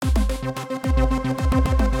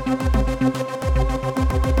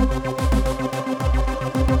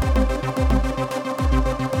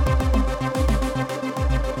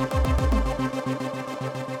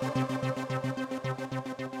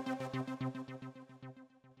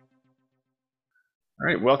All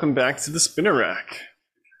right, welcome back to the Spinner Rack.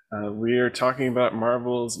 We are talking about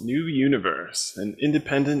Marvel's new universe, an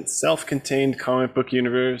independent, self-contained comic book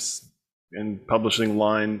universe and publishing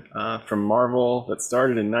line from Marvel that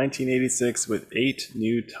started in 1986 with 8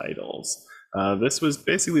 new titles. This was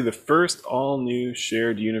basically the first all-new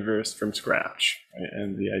shared universe from scratch, right?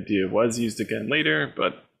 And the idea was used again later,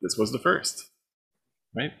 but this was the first,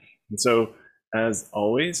 right? And so, as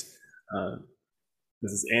always,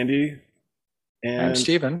 this is Andy. And I'm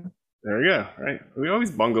Steven. there we go. Right. We always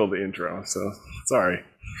bungle the intro, so sorry.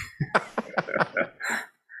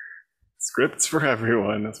 Scripts for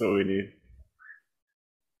everyone. That's what we need.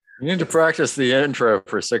 You need to practice the intro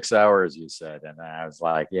for 6 hours, you said. And I was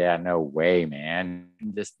like, yeah, no way, man.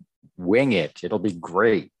 Just wing it. It'll be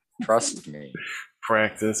great. Trust me.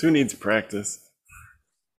 Practice. Who needs practice?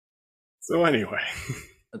 So anyway.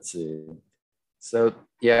 Let's see. So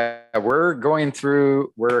yeah, we're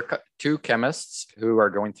two chemists who are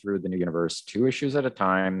going through the new universe 2 issues at a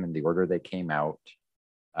time in the order they came out.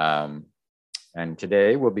 And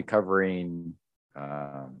today we'll be covering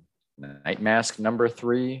Nightmask number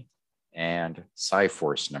 3 and PSI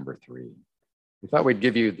Force number 3. We thought we'd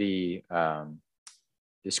give you the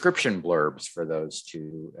description blurbs for those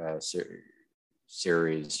two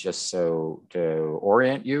series just so to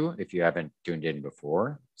orient you if you haven't tuned in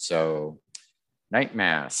before. So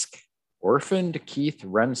Nightmask. Orphaned Keith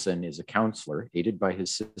Renson is a counselor, aided by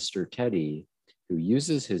his sister Teddy, who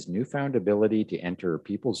uses his newfound ability to enter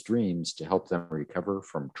people's dreams to help them recover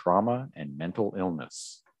from trauma and mental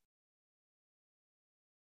illness.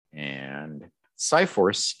 And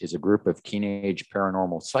Sci-Force is a group of teenage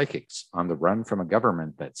paranormal psychics on the run from a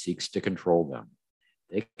government that seeks to control them.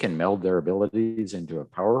 They can meld their abilities into a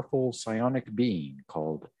powerful psionic being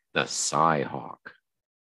called the Sci-Hawk.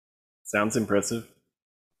 Sounds impressive.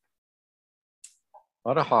 A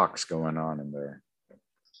lot of hawks going on in there.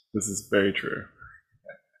 This is very true.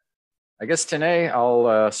 I guess today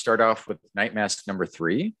I'll start off with Nightmask number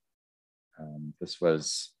 3. This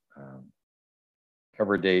was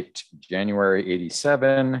cover date January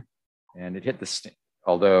 87, and it hit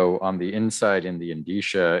although on the inside in the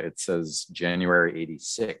indicia, it says January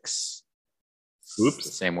 86. Oops. It's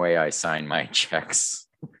the same way I sign my checks.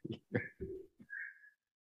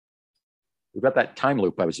 We've got that time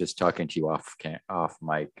loop I was just talking to you off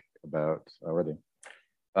mic about already.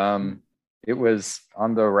 It was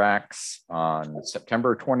on the racks on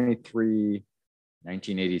September 23,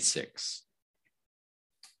 1986.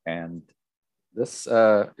 And this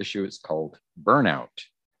issue is called Burnout.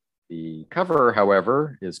 The cover,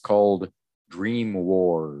 however, is called Dream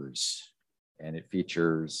Wars. And it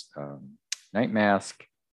features Nightmask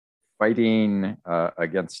fighting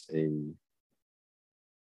against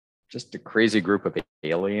just a crazy group of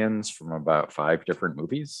aliens from about 5 different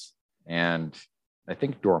movies. And I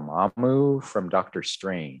think Dormammu from Doctor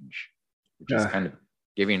Strange, which is kind of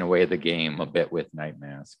giving away the game a bit with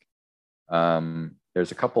Nightmask.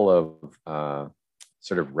 There's a couple of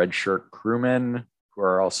sort of red shirt crewmen who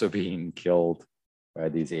are also being killed by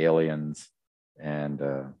these aliens. And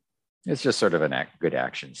it's just sort of a good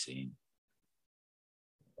action scene.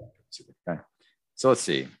 So let's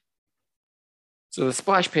see. So the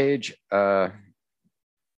splash page,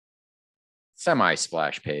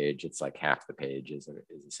 semi-splash page, it's like half the page is a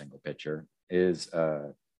single picture, is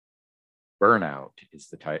Burnout is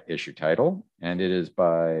the issue title, and it is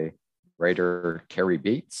by writer Terry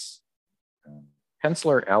Bates,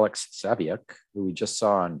 penciler Alex Saviuk, who we just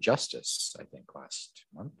saw on Justice, I think, last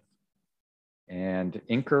month, and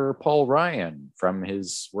inker Paul Ryan from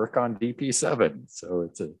his work on DP7. So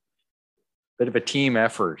it's a bit of a team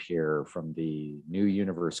effort here from the new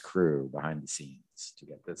universe crew behind the scenes to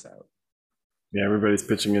get this out. Yeah, everybody's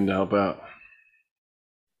pitching in to help out.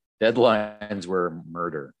 Deadlines were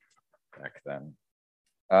murder back then.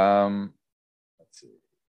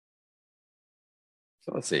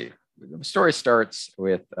 Let's see. The story starts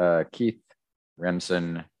with Keith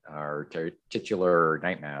Renson, our titular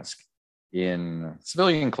Nightmask, in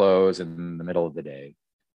civilian clothes in the middle of the day.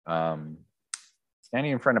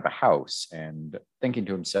 Standing in front of a house and thinking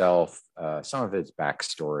to himself some of his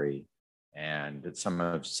backstory and some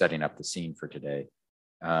of setting up the scene for today.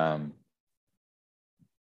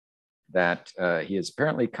 That he has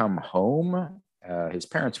apparently come home. His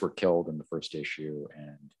parents were killed in the first issue,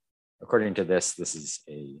 and according to this is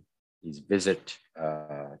his visit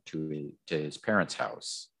to his parents'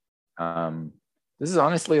 house. This is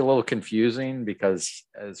honestly a little confusing because,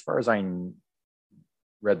 as far as I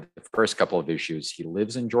read the first couple of issues, he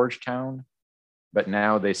lives in Georgetown, but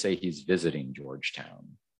now they say he's visiting Georgetown.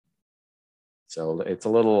 So it's a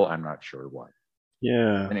little, I'm not sure what.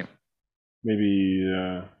 Yeah. Anyway, Maybe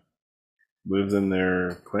lives in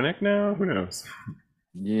their clinic now. Who knows?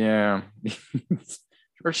 Yeah.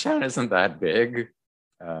 Georgetown isn't that big.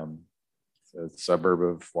 It's a suburb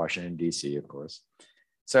of Washington, D.C., of course.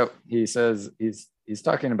 So he says he's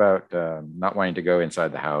talking about not wanting to go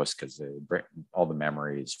inside the house because all the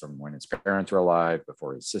memories from when his parents were alive,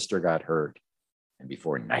 before his sister got hurt, and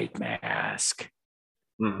before Nightmask.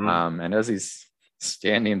 And as he's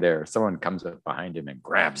standing there, someone comes up behind him and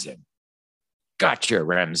grabs him. Gotcha,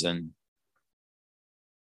 Remsen.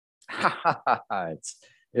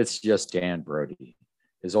 It's just Dan Brody,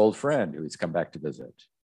 his old friend who he's come back to visit.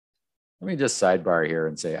 Let me just sidebar here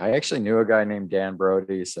and say I actually knew a guy named Dan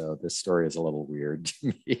Brody, so this story is a little weird to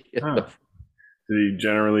me. Huh. Did he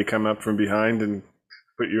generally come up from behind and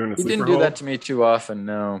put you in a sleeper hole? He didn't do that to me too often,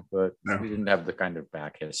 no, but we didn't have the kind of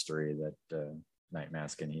back history that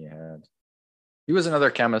Nightmask and he had. He was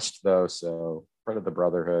another chemist, though, so part of the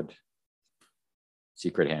Brotherhood,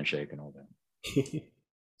 secret handshake and all that.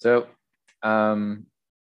 So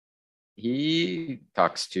he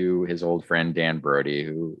talks to his old friend Dan Brody,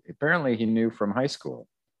 who apparently he knew from high school.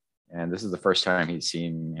 And this is the first time he's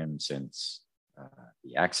seen him since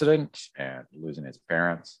the accident and losing his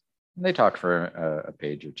parents. And they talk for a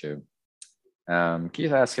page or two.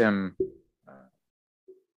 Keith asks him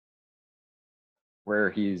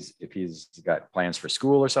if he's got plans for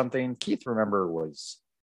school or something. Keith, remember, was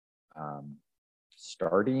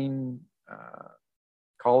starting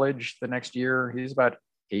college the next year. He's about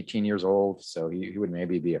 18 years old, so he would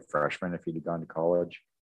maybe be a freshman if he'd gone to college.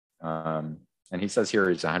 And he says here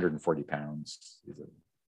he's 140 pounds. He's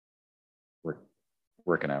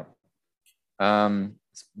working out.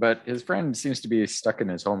 But his friend seems to be stuck in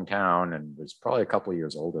his hometown and was probably a couple of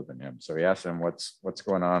years older than him. So he asks him what's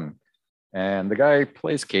going on. And the guy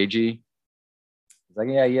plays cagey. He's like,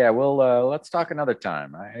 yeah, well, let's talk another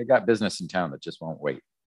time. I got business in town that just won't wait.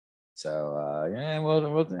 So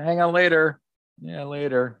we'll hang on later. Yeah,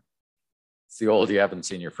 later. It's the old, you haven't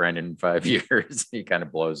seen your friend in 5 years. He kind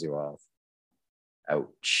of blows you off.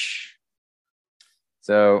 Ouch.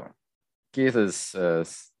 So Keith is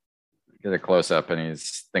get a close up and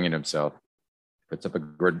he's thinking to himself, puts up a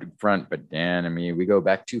good front, but Dan and me, we go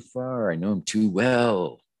back too far. I know him too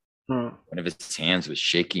well. One of his hands was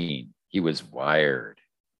shaking. He was wired.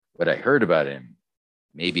 What I heard about him,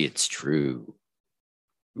 maybe it's true.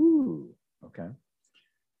 Ooh, okay.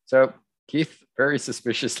 So Keith very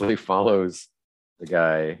suspiciously follows the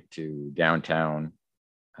guy to downtown,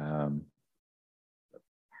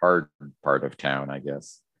 hard part of town, I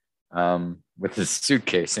guess, with his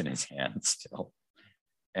suitcase in his hand still,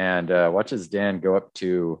 and watches Dan go up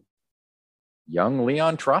to young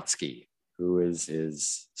Leon Trotsky, who is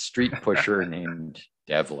his street pusher named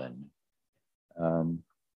Devlin.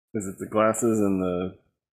 Is it the glasses and the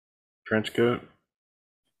trench coat?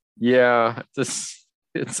 Yeah, it's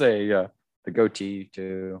the goatee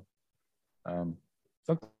too.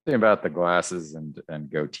 Something about the glasses and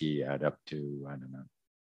goatee add up to, I don't know.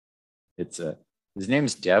 It's his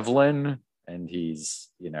name's Devlin, and he's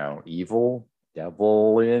evil.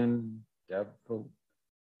 Devil.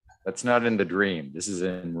 That's not in the dream. This is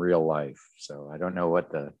in real life. So I don't know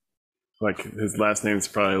what the. Like his last name's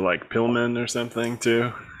probably like Pillman or something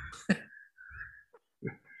too.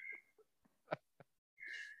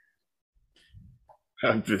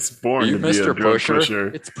 I'm just born to be a drug pusher.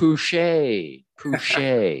 It's Pouchet.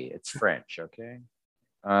 It's French, okay?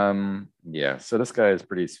 Yeah, so this guy is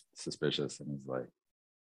pretty suspicious, and he's like,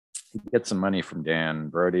 he gets some money from Dan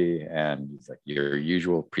Brody, and he's like, your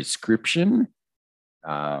usual prescription?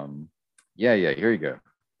 Yeah, here you go.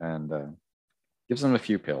 And gives him a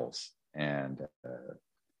few pills. And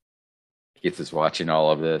Keith is watching all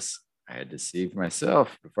of this. I had deceived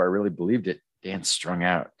myself before I really believed it. Dan's strung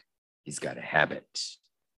out. He's got a habit,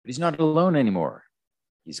 but he's not alone anymore.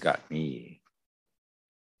 He's got me.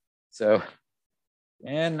 So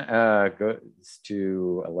Dan goes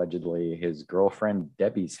to allegedly his girlfriend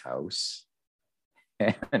Debbie's house,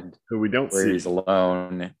 and who we don't where see. He's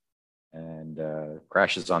alone and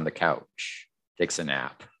crashes on the couch, takes a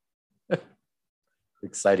nap.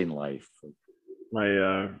 Exciting life.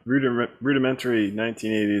 My rudimentary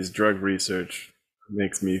 1980s drug research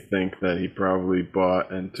makes me think that he probably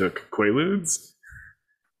bought and took Quaaludes,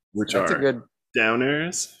 which are good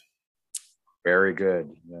downers. Very good.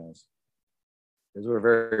 Yes. Those were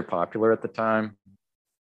very popular at the time.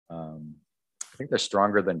 I think they're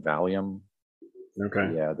stronger than Valium.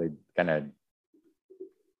 Okay. Yeah, they kind of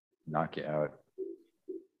knock you out.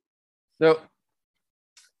 So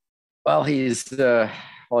while he's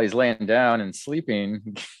laying down and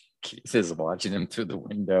sleeping, Keith is watching him through the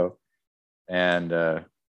window, and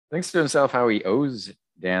Thinks to himself how he owes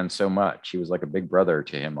Dan so much. He was like a big brother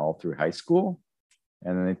to him all through high school.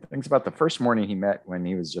 And then he thinks about the first morning he met when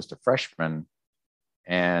he was just a freshman,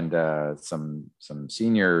 and some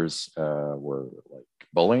seniors were like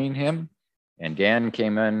bullying him, and Dan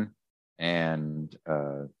came in and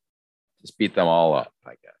just beat them all up,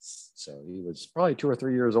 I guess. So he was probably 2 or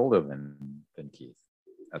 3 years older than Keith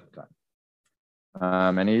at the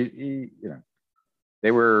time. And he, they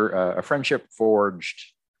were a friendship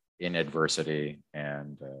forged in adversity,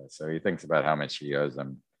 and so he thinks about how much he owes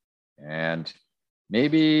them, and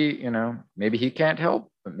maybe maybe he can't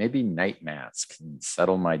help, but maybe Nightmask can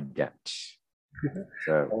settle my debt.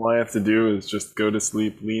 So All I have to do is just go to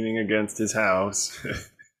sleep leaning against his house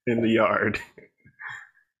in the yard.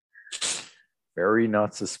 very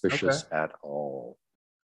not suspicious at all.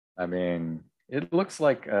 I mean, it looks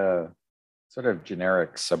like sort of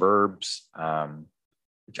generic suburbs,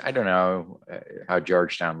 which I don't know how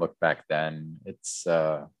Georgetown looked back then. I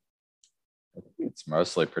think it's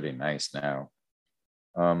mostly pretty nice now.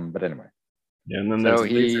 But anyway. Yeah, and then there's a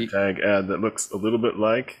laser tag ad that looks a little bit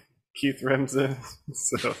like Keith Remsen.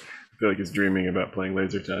 So I feel like he's dreaming about playing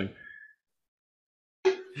laser tag.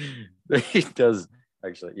 He does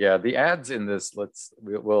actually. Yeah, the ads in this,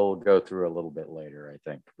 we'll go through a little bit later, I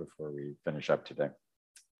think, before we finish up today.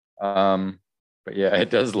 But yeah, it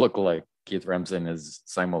does look like Keith Remsen is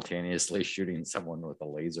simultaneously shooting someone with a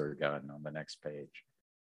laser gun on the next page.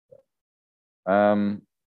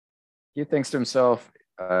 He thinks to himself,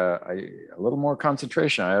 a little more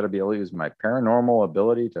concentration. I ought to be able to use my paranormal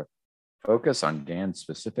ability to focus on Dan's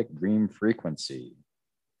specific dream frequency.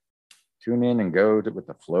 Tune in and go with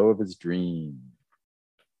the flow of his dream.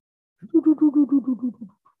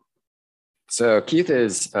 So Keith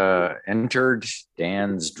has entered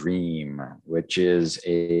Dan's dream, which is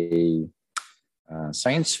a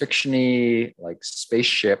science fiction-y like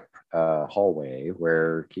spaceship hallway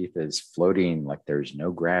where Keith is floating like there's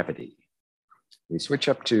no gravity. We switch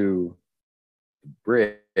up to the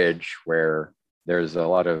bridge where there's a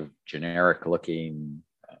lot of generic looking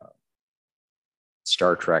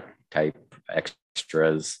Star Trek type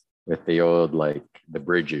extras with the old, like, the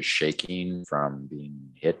bridge is shaking from being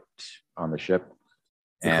hit on the ship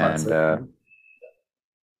and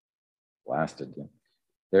blasted.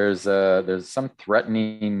 There's some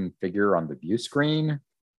threatening figure on the view screen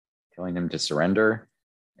telling him to surrender,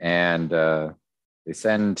 and they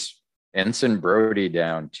send Ensign Brody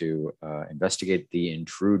down to investigate the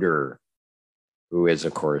intruder, who is,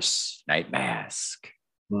 of course, Nightmask.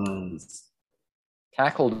 He's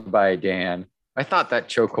tackled by Dan. I thought that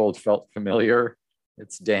chokehold felt familiar.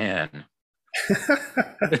 It's Dan. You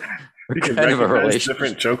can kind of a relationship.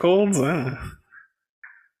 Different chokeholds.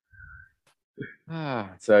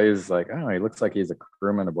 So he's like, oh, he looks like he's a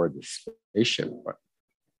crewman aboard the spaceship.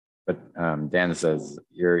 But Dan says,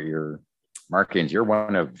 your markings, you're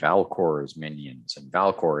one of Valkor's minions, and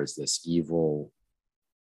Valkor is this evil,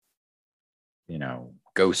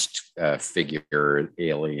 ghost figure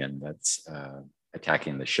alien that's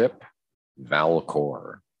attacking the ship.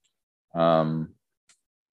 Valkor.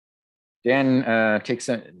 Dan takes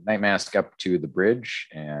Nightmask up to the bridge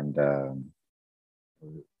and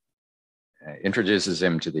introduces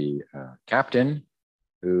him to the captain,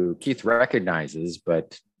 who Keith recognizes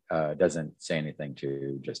but doesn't say anything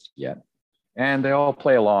to just yet. And they all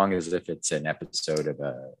play along as if it's an episode of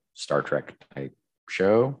a Star Trek type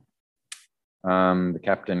show. The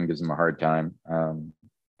captain gives him a hard time,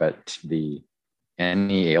 but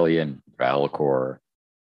any alien, Valkor,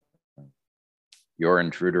 your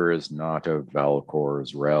intruder is not of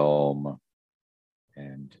Valkor's realm.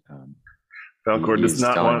 And Valkor does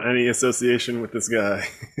not want any association with this guy.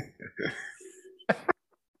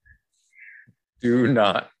 Do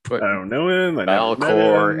not put I don't know him.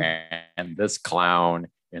 Valkor and this clown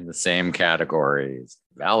in the same categories.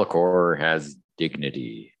 Valkor has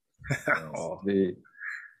dignity.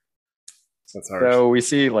 That's harsh. So we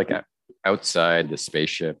see, like, outside the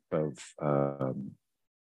spaceship of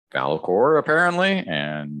Valkor, apparently,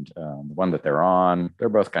 and the one that they're on, they're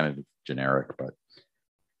both kind of generic, but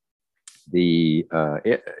the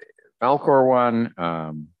Valkor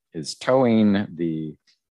one is towing the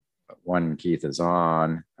one Keith is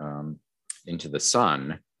on into the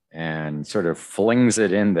sun and sort of flings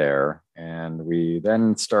it in there, and we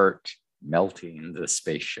then start melting the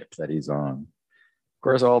spaceship that he's on. Of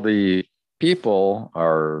course, all the people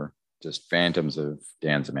are just phantoms of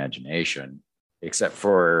Dan's imagination, except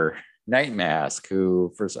for Nightmask,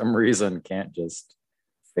 who for some reason can't just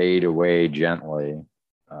fade away gently.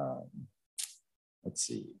 Let's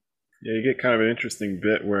see. Yeah, you get kind of an interesting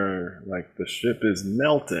bit where, like, the ship is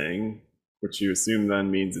melting, which you assume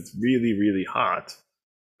then means it's really, really hot.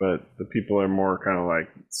 But the people are more kind of like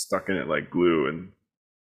stuck in it like glue and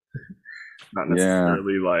not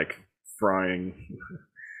necessarily like frying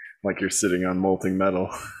like you're sitting on molten metal.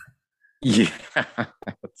 Yeah,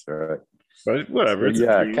 that's right. But whatever. It's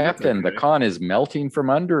Yeah, dream, Captain, okay. the con is melting from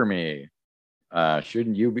under me.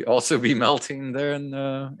 Shouldn't you also be melting there in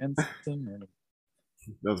Ensign?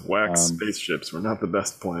 Those wax spaceships were not the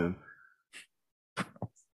best plan.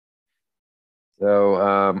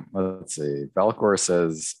 So let's see. Valcor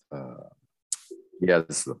says he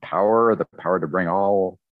has the power to bring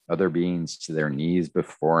all other beings to their knees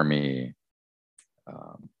before me.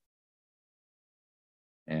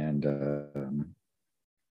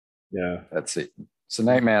 Yeah, that's it. So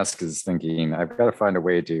Nightmask is thinking, I've got to find a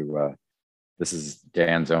way to. This is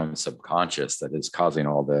Dan's own subconscious that is causing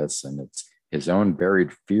all this, and it's his own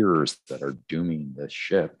buried fears that are dooming this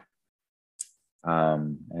ship.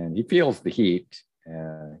 And he feels the heat.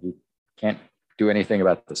 He can't do anything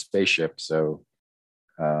about the spaceship, so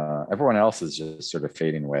everyone else is just sort of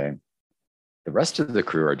fading away. The rest of the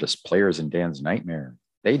crew are just players in Dan's nightmare.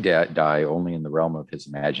 They die only in the realm of his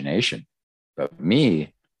imagination. But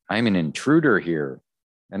me, I'm an intruder here,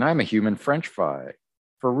 and I'm a human French fry.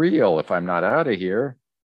 For real, if I'm not out of here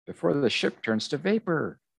before the ship turns to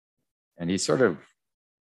vapor. And he sort of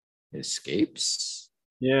escapes.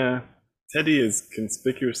 Yeah, Teddy is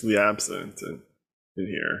conspicuously absent in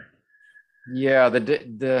here. Yeah,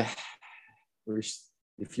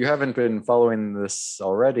 if you haven't been following this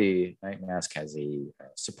already, Nightmask has a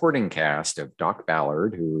supporting cast of Doc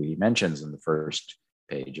Ballard, who he mentions in the first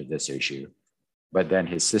page of this issue, but then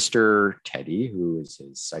his sister Teddy, who is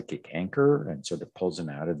his psychic anchor and sort of pulls him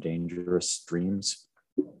out of dangerous dreams.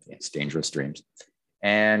 Yes, dangerous dreams.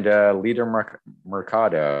 And Lita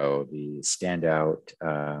Mercado, the standout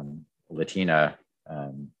Latina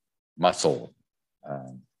muscle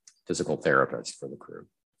physical therapist for the crew.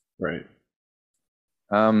 Right.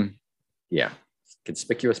 Yeah,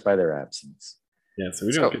 conspicuous by their absence. Yeah, so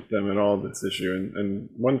we don't get them at all this issue. And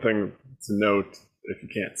one thing to note, if you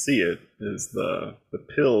can't see it, is the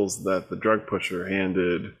pills that the drug pusher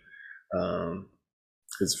handed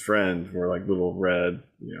his friend were like little red,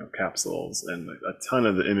 capsules, and a ton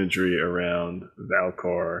of the imagery around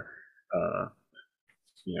Valcor,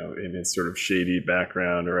 in his sort of shady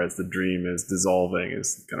background, or as the dream is dissolving,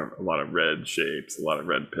 is kind of a lot of red shapes, a lot of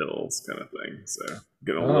red pills, kind of thing. So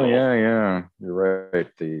yeah, you're right.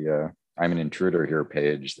 The I'm an intruder here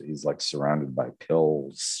page, that he's like surrounded by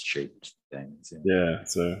pills shaped things. Yeah,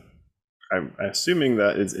 so I'm assuming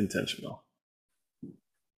that is intentional.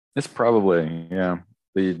 It's probably, yeah.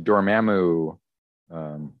 The Dormammu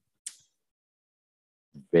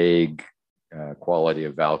vague quality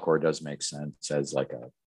of Valcor does make sense as like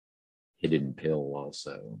a hidden pill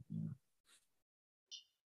also.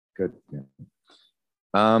 Good.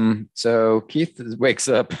 Yeah. So Keith wakes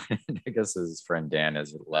up, and I guess his friend Dan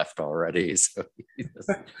has left already. So he's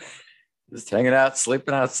just hanging out,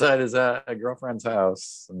 sleeping outside his girlfriend's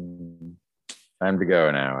house. And time to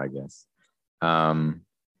go now, I guess.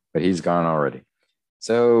 But he's gone already.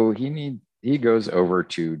 So he goes over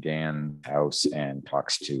to Dan's house and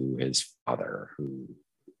talks to his father, who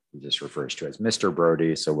he just refers to as Mr.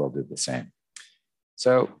 Brody, so we'll do the same.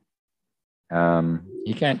 So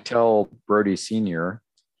he can't tell Brody Sr.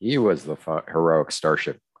 he was the heroic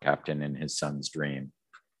starship captain in his son's dream.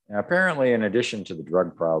 Now, apparently, in addition to the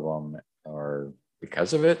drug problem, or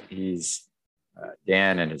because of it,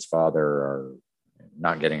 Dan and his father are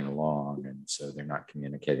not getting along, and so they're not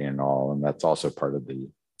communicating at all, and that's also part of the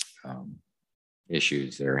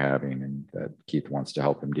issues they're having, and that Keith wants to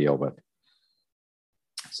help him deal with.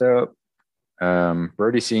 So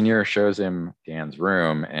Brody Sr. shows him Dan's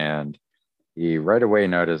room, and he right away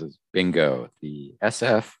notices, bingo, the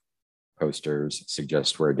SF posters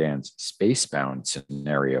suggest where Dan's spacebound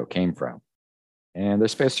scenario came from. And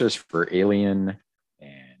there's posters for Alien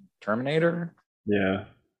and Terminator. Yeah.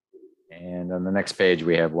 And on the next page,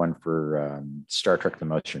 we have one for Star Trek the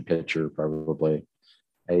Motion Picture, probably.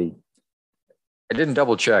 I didn't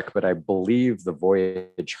double check, but I believe The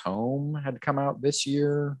Voyage Home had come out this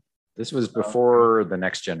year. This was before The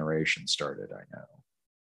Next Generation started, I know.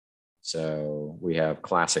 So we have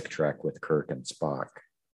classic Trek with Kirk and Spock,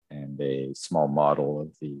 and a small model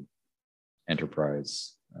of the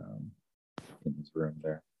Enterprise in his room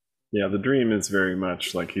there. Yeah, the dream is very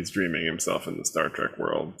much like he's dreaming himself in the Star Trek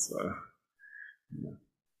world. So, yeah.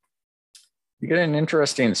 You get an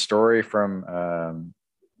interesting story from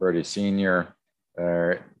Brody Sr.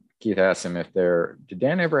 Keith asked him did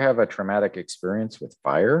Dan ever have a traumatic experience with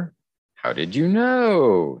fire? How did you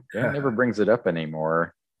know? Dan never brings it up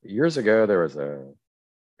anymore. years ago, there was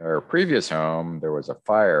our previous home, there was a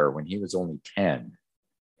fire when he was only 10.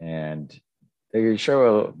 And they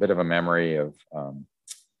show a bit of a memory of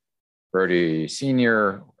Brody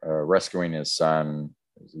Sr. Rescuing his son,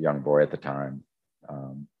 he was a young boy at the time,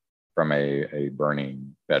 from a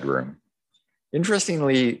burning bedroom.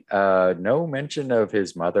 Interestingly, no mention of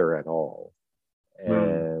his mother at all.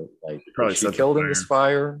 Like, was she killed in this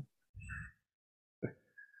fire?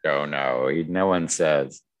 Oh no, no one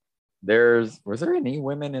says. Was there any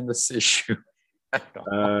women in this issue?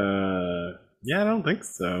 Yeah, I don't think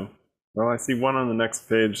so. Well, I see one on the next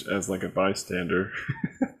page as like a bystander.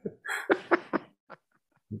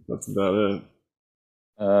 That's about it.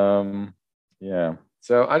 Yeah.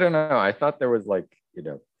 So I don't know. I thought there was like,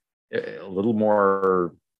 a little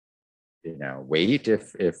more, weight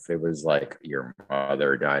if it was like your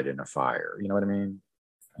mother died in a fire. You know what I mean?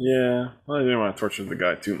 Yeah. Well, I didn't want to torture the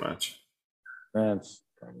guy too much. That's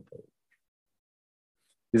probably.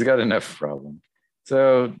 He's got enough problem.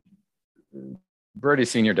 So Brody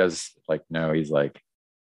Sr. does like, no, he's like,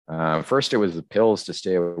 first it was the pills to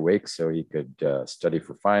stay awake so he could study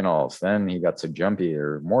for finals. Then he got so jumpy,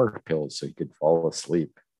 or more pills so he could fall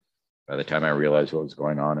asleep. By the time I realized what was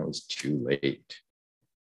going on, it was too late.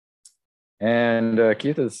 And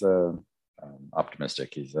Keith is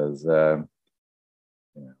optimistic. He says, Dan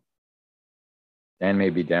may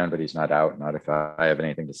be down, but he's not out. Not if I have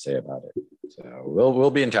anything to say about it. So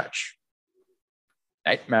we'll be in touch.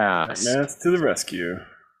 Nightmask. Nightmask to the rescue.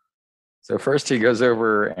 So first he goes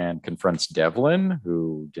over and confronts Devlin,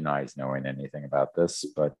 who denies knowing anything about this.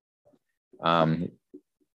 But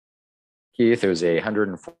Keith, who's a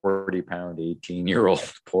 140-pound,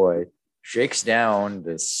 18-year-old boy, shakes down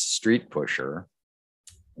this street pusher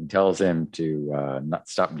and tells him to not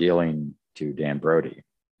stop dealing to Dan Brody.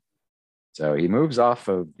 So he moves off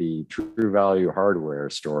of the True Value hardware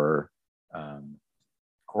store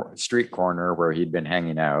street corner where he'd been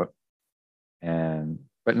hanging out,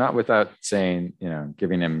 but not without saying,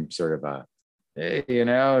 giving him sort of a, hey,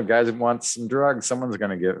 guys want some drugs, someone's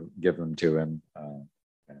going to give them to him, kind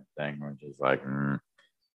of thing, which is like,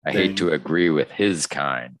 I hate to agree with his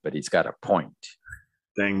kind, but he's got a point.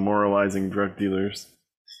 Dang, moralizing drug dealers.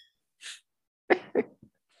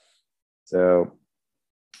 So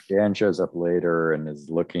Dan shows up later and is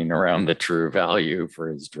looking around the True Value for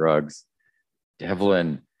his drugs.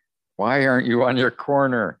 Devlin, why aren't you on your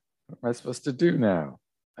corner? What am I supposed to do now?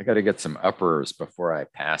 I got to get some uppers before I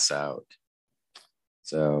pass out.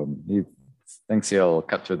 So he thinks he'll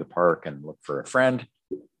cut through the park and look for a friend.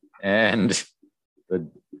 And the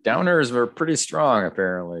downers were pretty strong,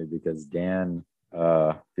 apparently, because Dan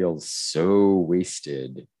feels so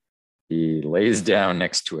wasted. He lays down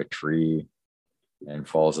next to a tree and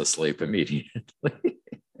falls asleep immediately.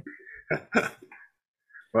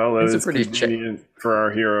 Well, that is pretty convenient for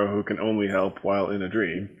our hero who can only help while in a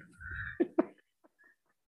dream.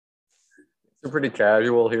 It's pretty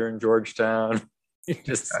casual here in Georgetown. You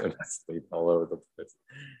just sort of sleep all over the place.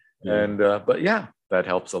 Yeah. And but yeah, that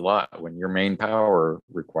helps a lot when your main power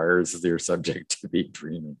requires your subject to be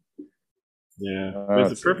dreaming. Yeah,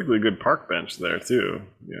 there's a perfectly good park bench there too.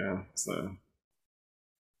 Yeah, so.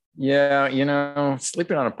 Yeah,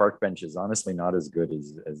 sleeping on a park bench is honestly not as good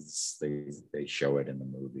as they show it in the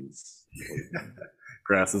movies.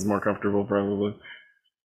 Grass is more comfortable, probably.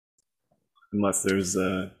 Unless there's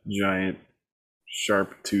a giant,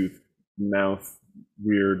 sharp tooth mouth,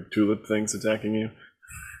 weird tulip things attacking you.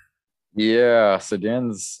 Yeah, so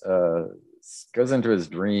Dan's goes into his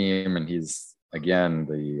dream, and he's, again,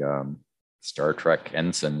 the Star Trek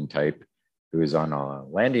ensign type who's on a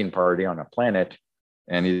landing party on a planet.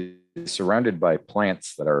 And he's surrounded by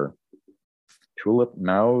plants that are tulip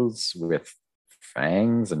mouths with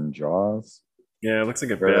fangs and jaws. Yeah, it looks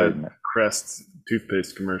like a bad Crest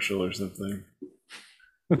toothpaste commercial or something.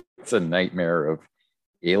 It's a nightmare of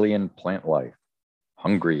alien plant life,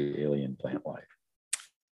 hungry alien plant life.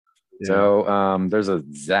 Yeah. So there's a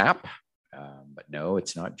zap, but no,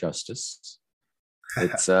 it's not Justice.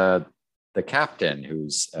 It's the captain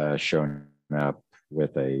who's shown up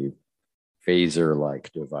with a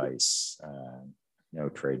phaser-like device. No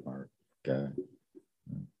trademark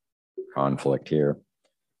conflict here.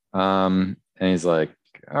 And he's like,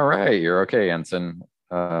 all right, you're okay, Ensign.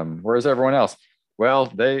 Where's everyone else? Well,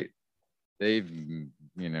 they've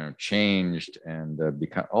changed and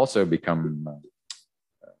become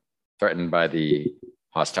threatened by the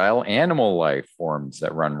hostile animal life forms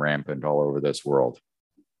that run rampant all over this world.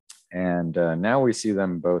 And now we see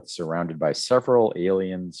them both surrounded by several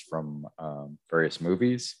aliens from various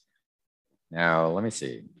movies. Now, let me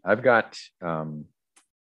see. I've got,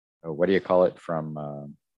 what do you call it,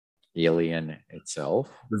 from alien itself.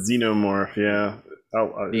 The xenomorph, yeah.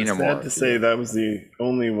 It's sad to Xenomorph, say yes. that was the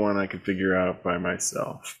only one I could figure out by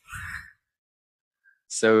myself.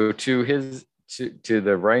 So to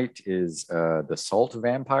the right is the salt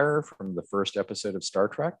vampire from the first episode of Star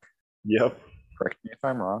Trek. Yep. Correct me if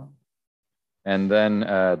I'm wrong. And then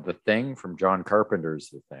the Thing from John Carpenter's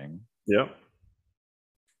The Thing. Yep.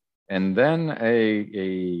 And then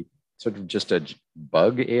a sort of just a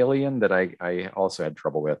bug alien that I also had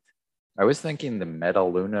trouble with. I was thinking the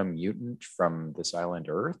Metaluna mutant from This Island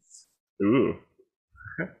Earth. Ooh.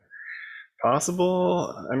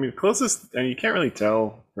 Possible. I mean, closest, and you can't really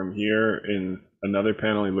tell from here. In another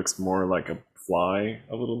panel, he looks more like a fly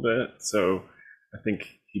a little bit. So I think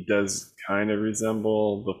he does kind of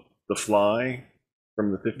resemble the fly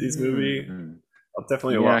from the 50s movie. Mm-hmm.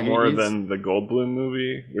 Definitely a Yeah, lot more he's than the Goldblum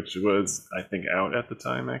movie, which was, I think, out at the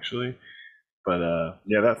time, actually. But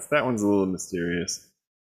yeah, that one's a little mysterious.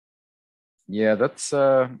 yeah, that's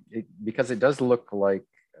because it does look like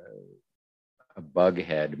a bug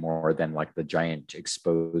head more than like the giant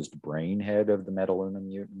exposed brain head of the Metaluna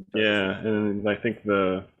mutant. Yeah, and I think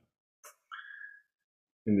in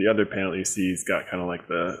the other panel you see he's got kind of like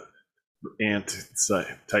the ant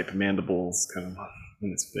type mandibles kind of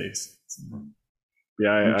in his face. So,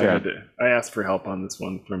 yeah, Okay. I asked for help on this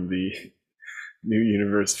one from the New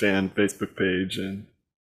Universe fan Facebook page, and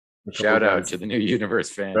a couple Shout out guys, to the New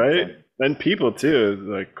Universe right? fan. And people too,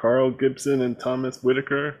 like Carl Gibson and Thomas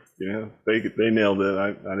Whitaker. You know, they nailed it.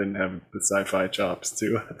 I didn't have the sci-fi chops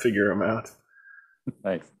to figure them out.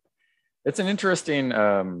 Nice. It's an interesting,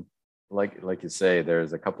 like you say,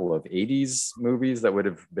 there's a couple of 80s movies that would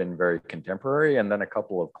have been very contemporary, and then a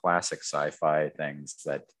couple of classic sci-fi things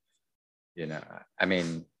that, I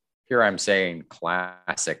mean, here I'm saying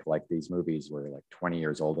classic, like these movies were like 20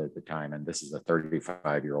 years old at the time, and this is a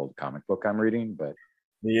 35-year-old comic book I'm reading, but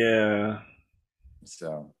Yeah,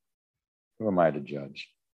 so who am I to judge?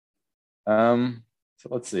 So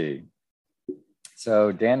let's see.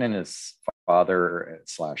 So Dan and his father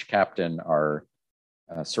slash captain are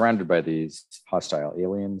surrounded by these hostile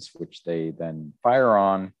aliens, which they then fire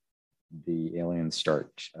on. The aliens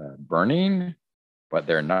start burning, but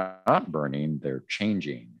they're not burning, they're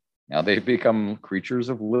changing. Now they've become creatures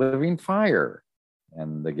of living fire.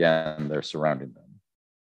 And again, they're surrounding them.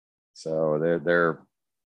 So they're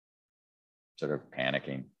sort of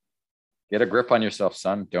panicking. Get a grip on yourself,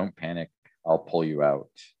 son. Don't panic. I'll pull you out.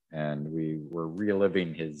 And we were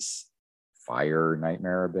reliving his fire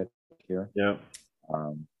nightmare a bit here. yeah.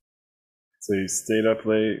 Um, So he stayed up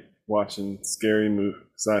late watching scary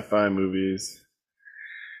sci-fi movies,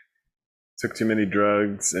 took too many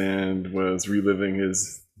drugs, and was reliving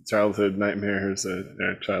his childhood nightmares,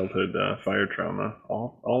 childhood fire trauma,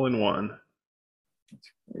 all in one.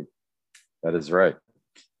 that is right.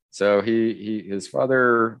 So his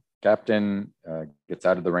father, Captain, gets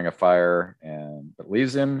out of the ring of fire but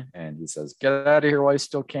leaves him, and he says, "Get out of here while you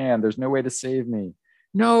still can. There's no way to save me."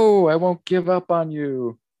 "No, I won't give up on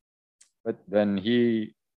you." But then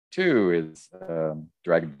he too is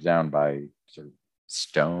dragged down by sort of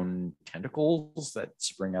stone tentacles that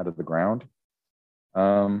spring out of the ground.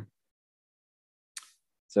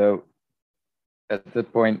 So at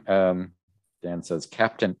that point, Dan says,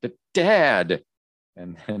 "Captain, Dad."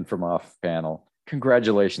 And then from off panel,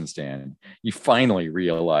 "Congratulations, Dan. You finally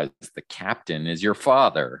realized the captain is your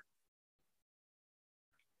father."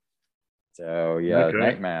 So yeah, Okay.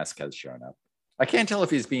 Nightmask has shown up. I can't tell if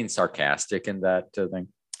he's being sarcastic in that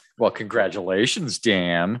thing. "Well, congratulations,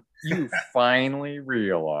 Dan. You finally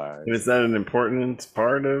realized." And is that an important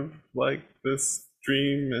part of like this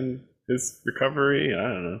dream and his recovery? I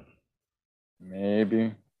don't know.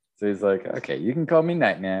 Maybe. So he's like, "Okay, you can call me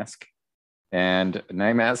Nightmask." And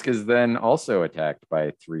Nightmask is then also attacked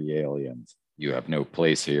by 3 aliens. "You have no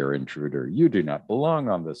place here, intruder. You do not belong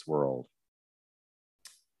on this world."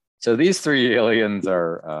 So these 3 aliens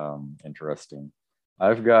are interesting.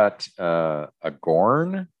 I've got a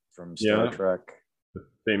Gorn from Star Trek. The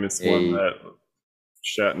famous one that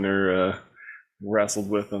Shatner wrestled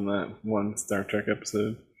with on that one Star Trek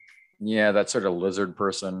episode. Yeah, that sort of lizard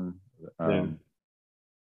person. And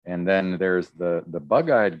then there's the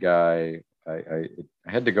bug-eyed guy. I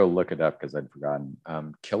had to go look it up because I'd forgotten.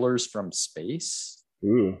 Killers from Space.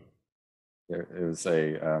 Ooh. It was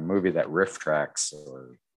a movie that Riff Tracks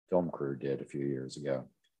or film crew did a few years ago.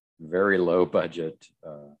 Very low budget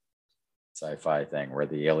sci-fi thing where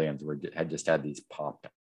the aliens had just had these popped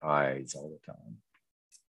eyes all the time.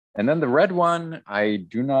 And then the red one, I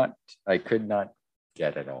could not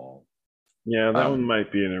get at all. Yeah, that one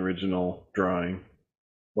might be an original drawing.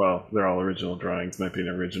 Well, they're all original drawings. Might be an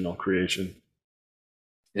original creation.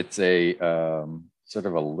 It's a sort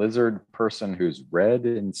of a lizard person who's red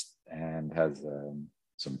and has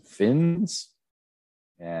some fins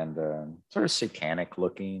and sort of satanic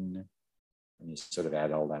looking. And you sort of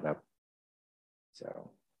add all that up.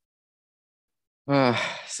 So,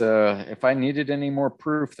 so if I needed any more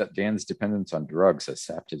proof that Dan's dependence on drugs has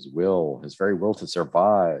sapped his very will to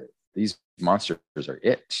survive, these monsters are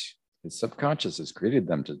it. His subconscious has created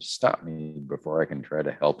them to stop me before I can try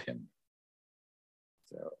to help him.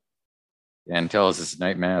 So Dan tells his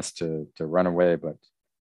Nightmask to run away, but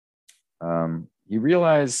he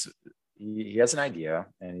realizes he has an idea,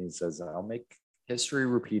 and he says, I'll make history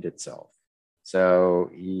repeat itself.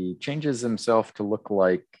 So he changes himself to look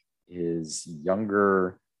like his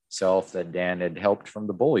younger self that Dan had helped from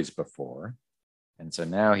the bullies before. And so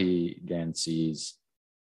now Dan sees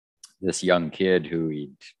this young kid who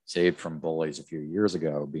he'd saved from bullies a few years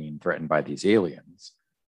ago being threatened by these aliens.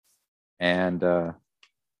 And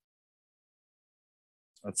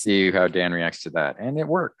let's see how Dan reacts to that. And it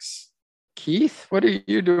works. Keith, what are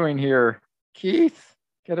you doing here? Keith,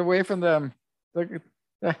 get away from them.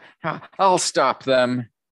 I'll stop them.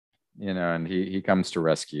 And he comes to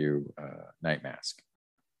rescue Nightmask.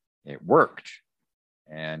 It worked.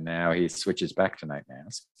 And now he switches back to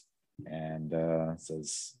Nightmask and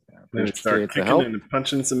says, Then start kicking and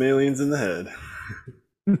punching some aliens in the head.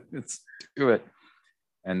 Let's do it.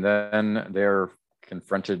 And then they're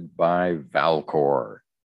confronted by Valcor.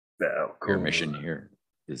 Your mission here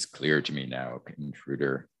is clear to me now,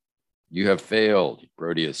 intruder. You have failed.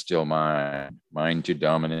 Brody is still mine. Mine to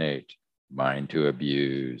dominate. Mine to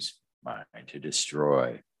abuse. Mine to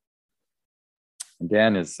destroy. And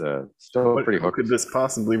Dan is still pretty hooked. What could this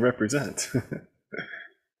possibly represent?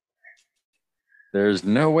 There's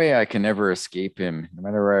no way I can ever escape him. No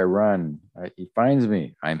matter where I run, he finds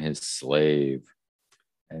me. I'm his slave.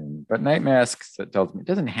 But Nightmask tells me it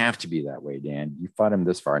doesn't have to be that way, Dan. You fought him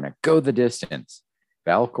this far. Now go the distance.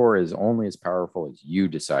 Valcor is only as powerful as you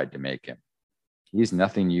decide to make him. He's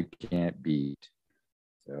nothing you can't beat.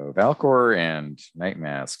 So Valcor and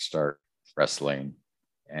Nightmask start wrestling.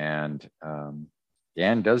 And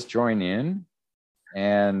Dan does join in.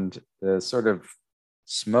 And the sort of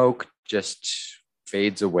smoke just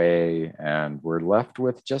fades away. And we're left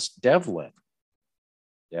with just Devlin.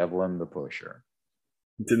 Devlin the Pusher.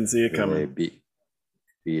 Didn't see it coming.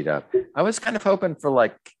 Beat up. I was kind of hoping for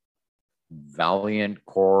like Valiant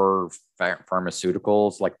Core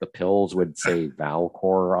pharmaceuticals, like the pills would say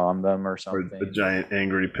Valcor on them or something. Or the giant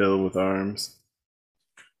angry pill with arms.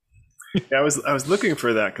 Yeah, I was looking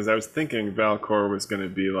for that because I was thinking Valcor was going to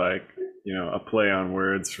be like, a play on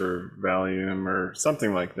words for Valium or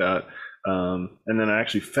something like that. And then I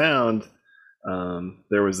actually found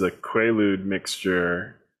there was a Quaalude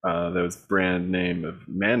mixture that was brand name of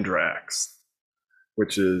Mandrax,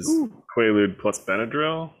 which is Quaalude plus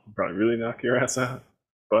Benadryl. Probably really knock your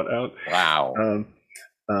butt out. Wow.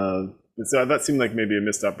 So that seemed like maybe a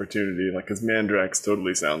missed opportunity, like because Mandrax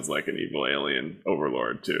totally sounds like an evil alien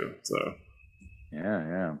overlord too. So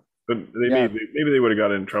yeah. But maybe they would have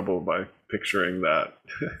got in trouble by picturing that.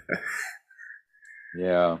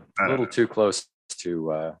 Yeah, a little too close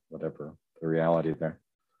to whatever the reality there.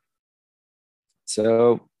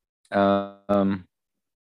 So anyway,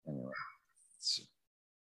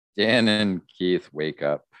 Dan and Keith wake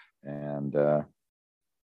up, and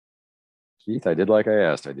Keith, I did like I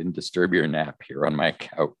asked. I didn't disturb your nap here on my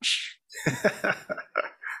couch.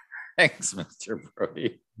 Thanks, Mr.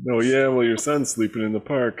 Brody. Oh yeah, well your son's sleeping in the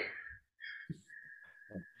park.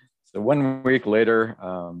 So 1 week later,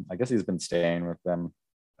 I guess he's been staying with them.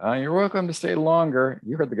 You're welcome to stay longer.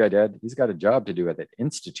 You heard the guy, Dad. He's got a job to do at that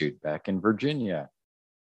institute back in Virginia.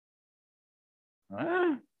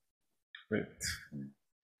 Right.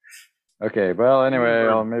 Okay, well,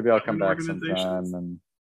 anyway, maybe I'll come back sometime. And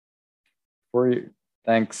for you,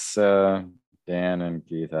 thanks, Dan and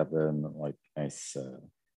Keith have been like nice.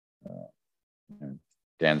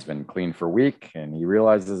 Dan's been clean for a week, and he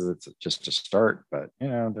realizes it's just a start, but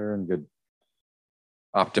they're in good,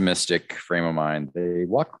 optimistic frame of mind. They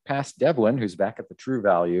walk past Devlin, who's back at the True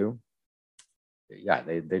Value. Yeah,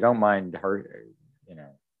 they don't mind her,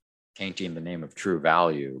 tainting the name of True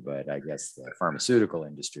Value, but I guess the pharmaceutical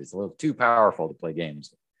industry is a little too powerful to play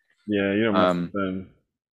games. Yeah, you don't them.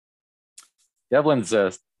 Devlin's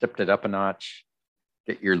stepped it up a notch.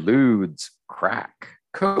 Get your lewds, crack,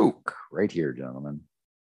 coke right here, gentlemen.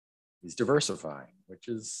 He's diversifying, which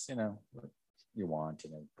is, what you want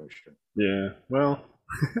in a pusher. Yeah, well,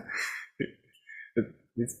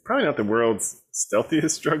 He's probably not the world's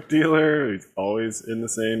stealthiest drug dealer. He's always in the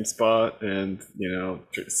same spot and,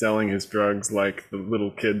 selling his drugs like the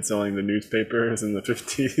little kid selling the newspapers in the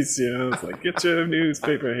 50s. It's like, get your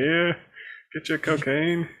newspaper here, get your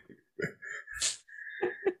cocaine.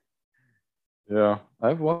 Yeah,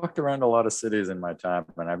 I've walked around a lot of cities in my time,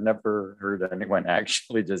 and I've never heard anyone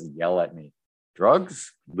actually just yell at me.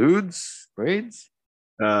 Drugs, lewds, grades.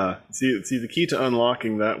 See, the key to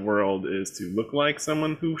unlocking that world is to look like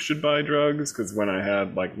someone who should buy drugs. Because when I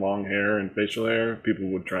had like long hair and facial hair, people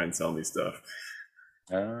would try and sell me stuff.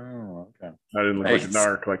 Oh, okay. I didn't look like a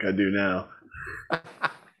narc like I do now.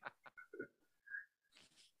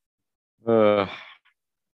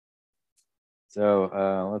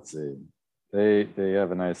 Let's see. They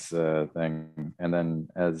have a nice thing, and then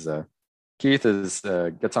as Keith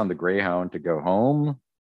gets on the Greyhound to go home,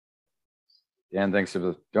 Dan thinks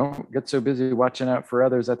of don't get so busy watching out for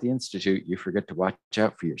others at the Institute, you forget to watch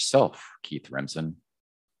out for yourself, Keith Remsen.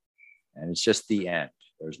 And it's just the end.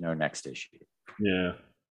 There's no next issue. Yeah.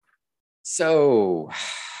 So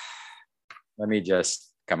let me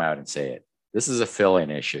just come out and say it. This is a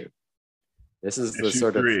fill-in issue. This is issue the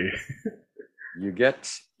sort 3. Of you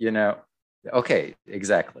get, okay,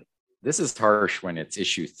 exactly. This is harsh when it's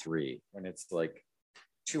issue 3. When it's like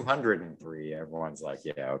 203, everyone's like,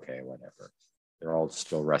 yeah, okay, whatever. They're all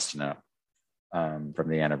still resting up from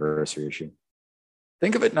the anniversary issue.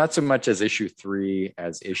 Think of it not so much as issue 3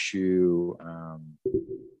 as issue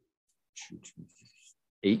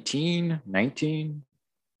 18, 19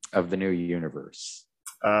 of the new universe.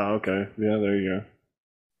 Okay. Yeah, there you go.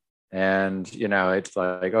 And, it's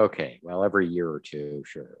like, okay, well, every year or two,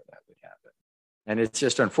 sure, that would happen. And it's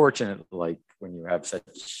just unfortunate, like when you have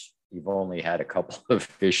you've only had a couple of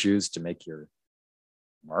issues to make your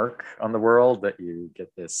mark on the world, that you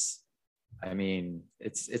get this. I mean,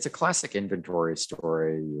 it's a classic inventory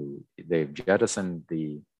story. They've jettisoned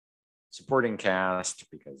the supporting cast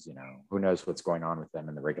because, who knows what's going on with them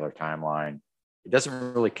in the regular timeline. It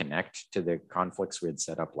doesn't really connect to the conflicts we had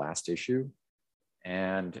set up last issue.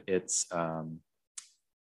 And it's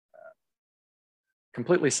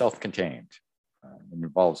completely self-contained. It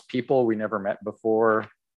involves people we never met before,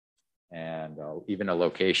 and even a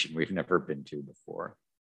location we've never been to before.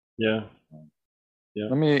 Yeah. Yeah.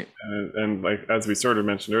 Let me and like as we sort of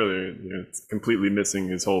mentioned earlier, it's completely missing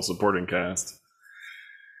his whole supporting cast.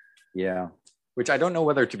 Yeah. Which I don't know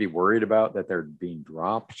whether to be worried about that they're being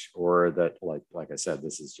dropped, or that like I said,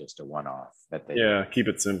 this is just a one-off that they keep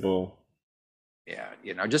it simple. Yeah,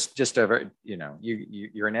 just a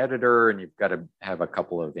you're an editor and you've got to have a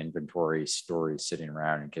couple of inventory stories sitting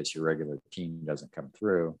around in case your regular team doesn't come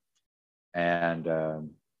through. And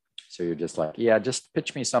so you're just like, yeah, just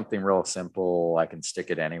pitch me something real simple. I can stick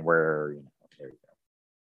it anywhere. There you go.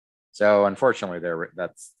 So unfortunately,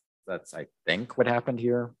 that's I think what happened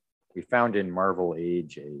here. We found in Marvel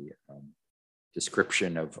Age a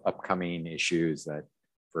description of upcoming issues that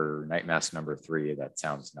for Nightmask number 3 that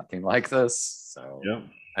sounds nothing like this. So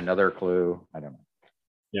another clue. I don't know.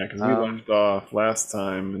 Yeah, because we left off last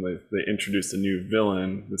time and they introduced a new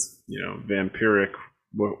villain, this vampiric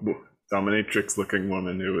dominatrix looking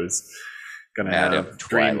woman who was gonna have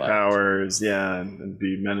dream powers, and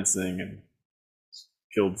be menacing, and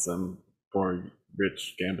killed some poor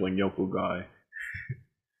rich gambling yokel guy.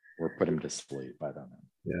 Or put him to sleep. I don't know.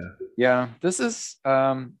 Yeah. This is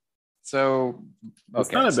so. Okay,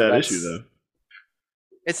 it's not a bad issue though.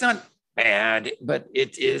 It's not bad, but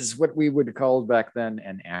it is what we would call back then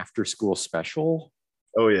an after-school special.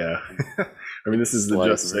 Oh yeah. I mean, this is the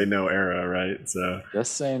Just Say No era, right? So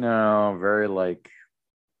Just Say No, very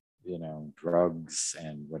drugs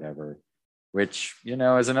and whatever, which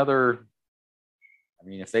is another. I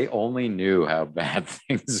mean, if they only knew how bad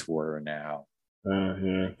things were now.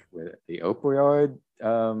 With the opioid,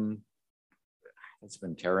 it's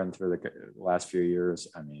been tearing through the last few years.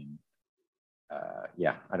 I mean, I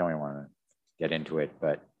don't even want to get into it,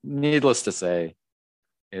 but needless to say,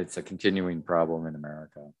 it's a continuing problem in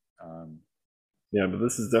America. But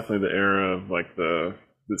this is definitely the era of like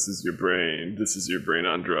this is your brain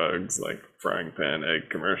on drugs, like frying pan egg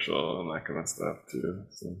commercial and that kind of stuff too.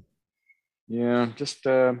 So. Yeah, just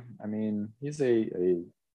I mean, he's a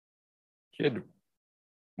kid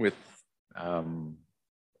with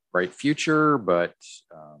bright future, but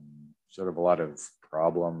sort of a lot of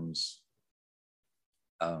problems.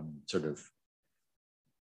 Sort of,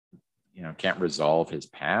 can't resolve his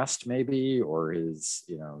past maybe, or his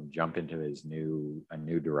jump into a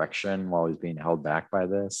new direction while he's being held back by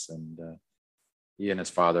this, and he and his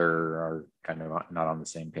father are kind of not on the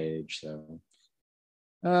same page. So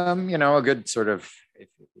a good sort of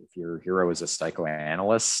if your hero is a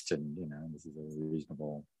psychoanalyst, and this is a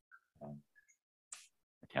reasonable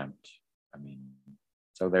attempt. I mean,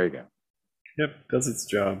 so there you go. Yep, does its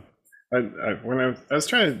job. I was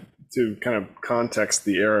trying to kind of context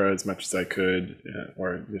the era as much as I could,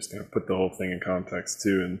 or just put the whole thing in context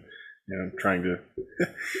too, and trying to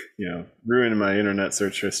ruin my internet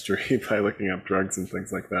search history by looking up drugs and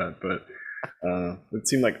things like that. But it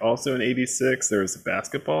seemed like also in '86 there was a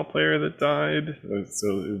basketball player that died,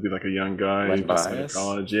 so it would be like a young guy Len just out of Bias?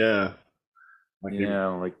 college, yeah, like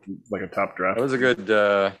like a top draft. That was a good,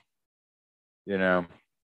 oh,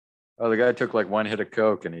 the guy took like one hit of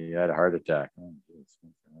coke and he had a heart attack.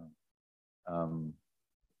 Oh,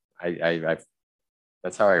 I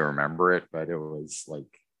that's how I remember it, but it was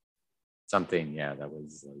like something, that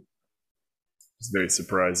was like It's very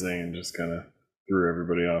surprising and just kind of threw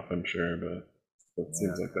everybody off, I'm sure, but it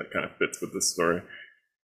seems like that kind of fits with the story.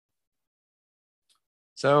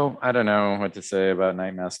 So I don't know what to say about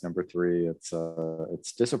Nightmask #3.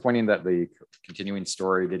 It's disappointing that the continuing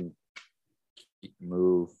story didn't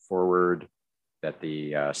move forward, that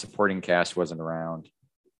the supporting cast wasn't around,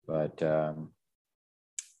 but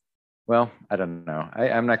well, I don't know.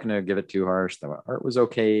 I'm not going to give it too harsh. The art was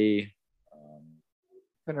okay.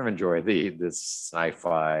 Kind of enjoy this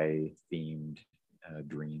sci-fi themed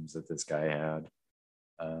dreams that this guy had.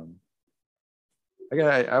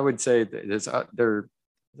 I would say there's there,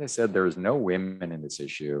 as I said, there was no women in this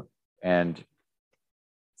issue, and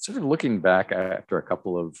sort of looking back after a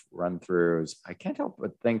couple of run-throughs, I can't help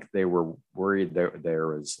but think they were worried that there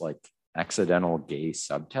was like accidental gay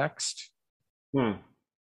subtext.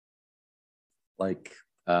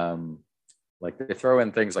 Like they throw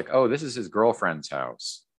in things like, oh, this is his girlfriend's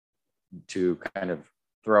house, to kind of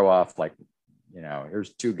throw off like,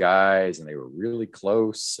 here's two guys and they were really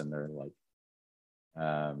close and they're like,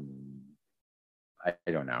 I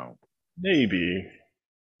don't know. Maybe.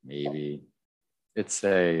 It's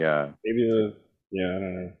a maybe I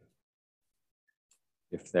don't know.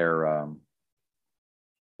 If they're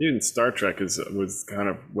even Star Trek was kind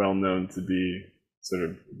of well known to be sort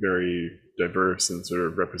of very diverse and sort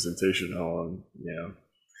of representational, and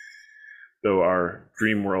though our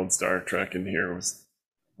dream world Star Trek in here was,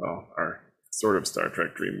 well, our sort of Star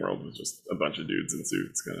Trek dream world was just a bunch of dudes in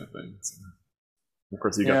suits kind of thing. So, of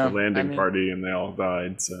course, you got the landing party and they all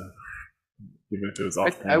died, so even if it was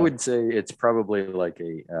off, I would say it's probably like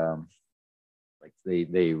a like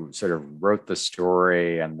they sort of wrote the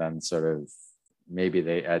story and then sort of maybe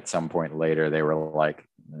they at some point later they were like,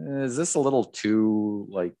 is this a little too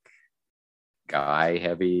like guy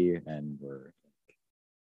heavy, and we're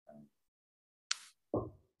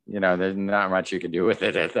there's not much you can do with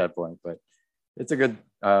it at that point. But it's a good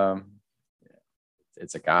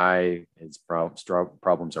it's a guy, his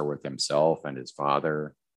problems are with himself and his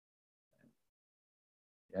father.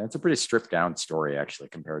 Yeah, it's a pretty stripped down story actually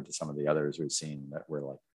compared to some of the others we've seen that were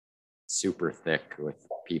like super thick with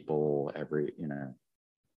people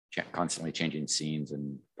constantly changing scenes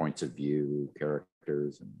and points of view,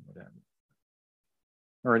 characters, and whatever.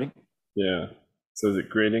 Alrighty. Yeah. So is it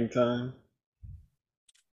grading time?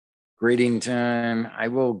 Grading time. I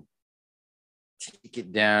will take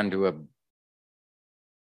it down to a.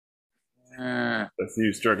 That's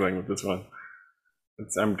you struggling with this one.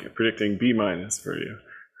 I'm predicting B- for you.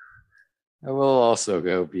 I will also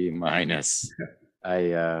go B-. I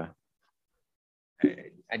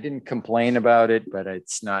didn't complain about it, but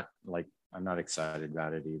it's not like I'm not excited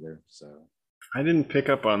about it either. So I didn't pick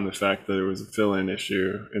up on the fact that it was a fill-in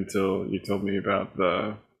issue until you told me about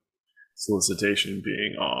the solicitation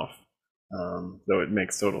being off. Though it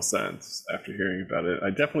makes total sense after hearing about it. I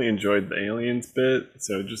definitely enjoyed the aliens bit.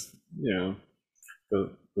 So just the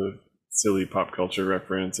silly pop culture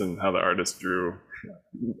reference and how the artist drew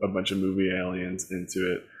a bunch of movie aliens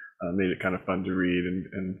into it made it kind of fun to read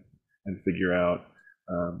and figure out.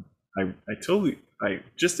 I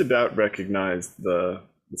just about recognized the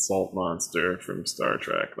salt monster from Star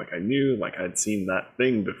Trek. Like I knew, like I'd seen that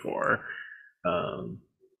thing before,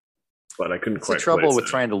 but I couldn't quite. It's the trouble with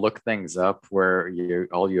trying to look things up where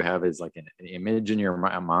all you have is like an image in your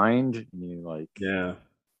mind, and you like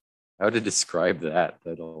how to describe that.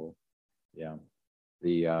 The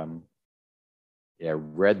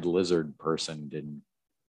red lizard person didn't.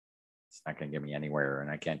 It's not going to get me anywhere,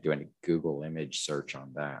 and I can't do any Google image search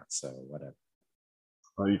on that. So whatever.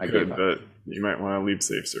 Well, you could, but you might want to leave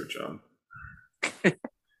safe search on.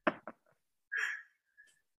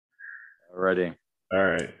 Alrighty. All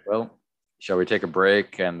right. Well, shall we take a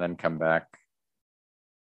break and then come back?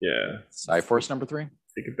 Yeah. PSI Force #3.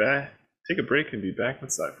 Take a break and be back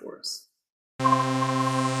with PSI Force.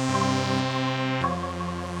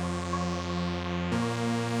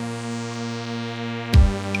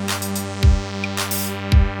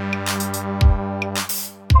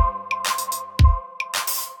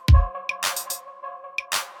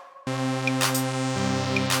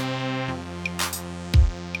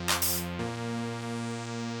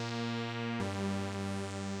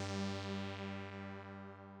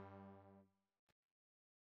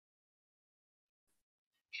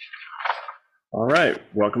 right,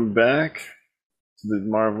 welcome back to the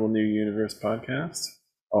Marvel New Universe podcast,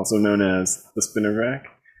 also known as the Spinner Rack,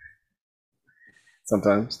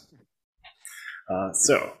 sometimes.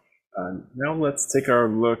 Now let's take our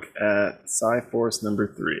look at Psi Force number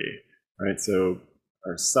 3. Right, so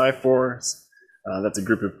our Psi Force, that's a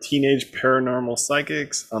group of teenage paranormal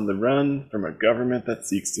psychics on the run from a government that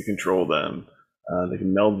seeks to control them. They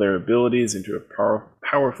can meld their abilities into a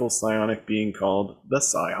powerful psionic being called the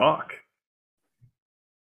Psi-Hawk.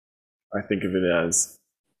 I think of it as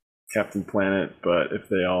Captain Planet, but if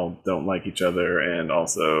they all don't like each other and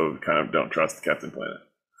also kind of don't trust Captain Planet.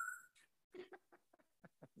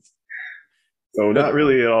 So not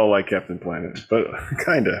really at all like Captain Planet, but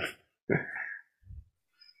kind of.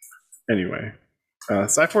 Anyway,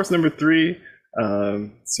 Psi Force number 3.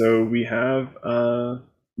 So we have a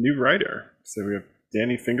new writer. So we have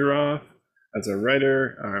Danny Fingeroff as a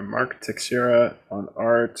writer, Mark Teixeira on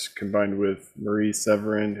art, combined with Marie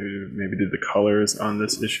Severin, who maybe did the colors on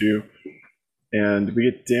this issue. And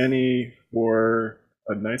we get Danny for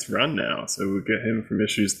a nice run now. So we get him from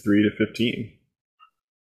issues 3 to 15.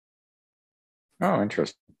 Oh,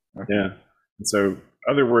 interesting. Okay. Yeah. And so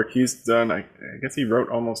other work he's done, I guess he wrote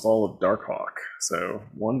almost all of Darkhawk. So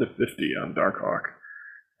 1 to 50 on Darkhawk.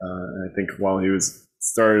 I think while he was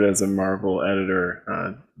started as a Marvel editor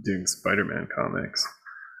doing Spider-Man comics.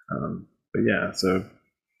 But yeah, so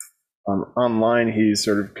online he's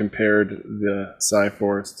sort of compared the Psi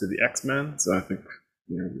Force to the X-Men. So I think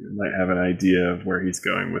you might have an idea of where he's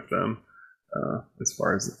going with them as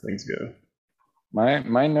far as the things go.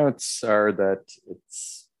 My notes are that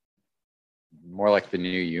it's more like the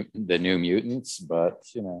new Mutants, but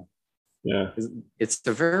yeah, it's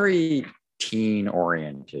a very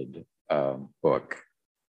teen-oriented book.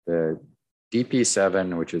 The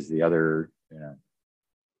DP7, which is the other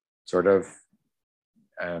sort of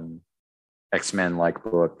X-Men-like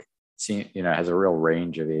book, has a real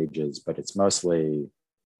range of ages, but it's mostly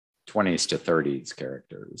 20s to 30s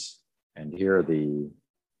characters, and here the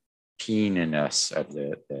teeniness of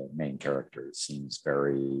the main characters seems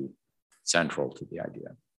very central to the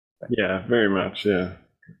idea. Yeah, very much. Yeah,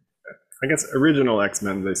 I guess original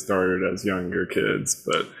X-Men, they started as younger kids,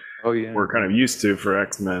 but we're kind of used to for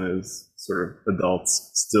X-Men is sort of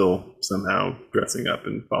adults still somehow dressing up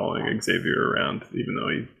and following Xavier around, even though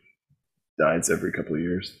he dies every couple of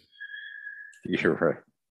years. You're right.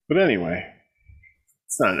 But anyway,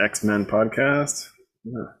 it's not an X-Men podcast.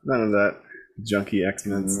 No, none of that junky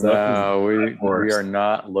X-Men stuff. No, we are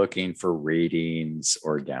not looking for ratings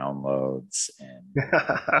or downloads and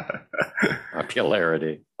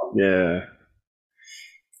popularity. Yeah.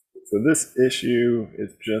 So this issue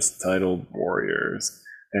is just titled Warriors.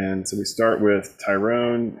 And so we start with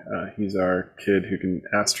Tyrone. He's our kid who can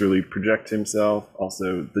astrally project himself,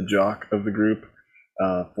 also the jock of the group,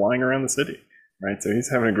 flying around the city. Right, so he's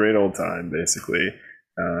having a great old time, basically,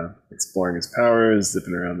 exploring his powers,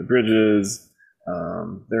 zipping around the bridges.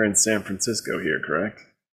 They're in San Francisco here, correct?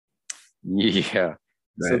 Yeah.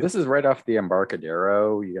 Right. So this is right off the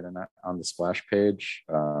Embarcadero. You get on the splash page,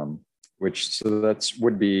 that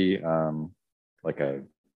would be like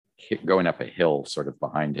going up a hill sort of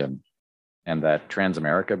behind him. And that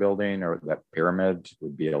Transamerica building or that pyramid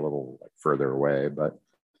would be a little further away, but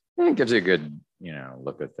it gives you a good,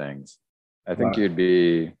 look at things. I think you'd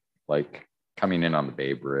be like coming in on the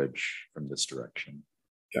Bay Bridge from this direction.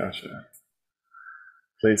 Gotcha.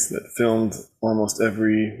 Place that filmed almost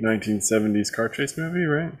every 1970s car chase movie,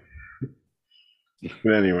 right?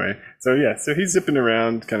 But anyway, so he's zipping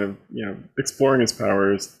around, kind of, exploring his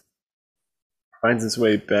powers, finds his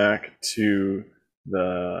way back to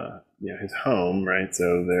his home, right?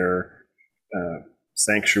 So their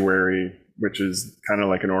sanctuary, which is kind of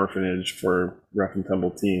like an orphanage for rough and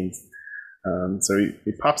tumble teens. So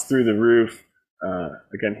he pops through the roof.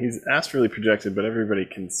 Again, he's astrally projected, but everybody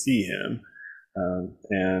can see him,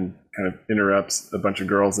 and kind of interrupts a bunch of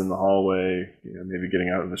girls in the hallway, maybe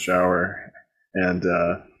getting out of the shower. And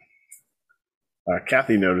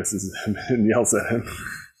Kathy notices him and yells at him.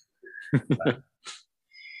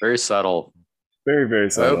 Very subtle. Very, very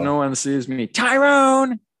subtle. I hope no one sees me.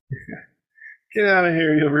 Tyrone! Get out of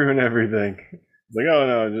here, you'll ruin everything. It's like, oh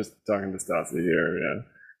no, I'm just talking to Stassi here,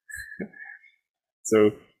 yeah.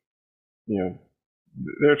 So,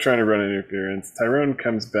 they're trying to run interference. Tyrone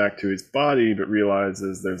comes back to his body, but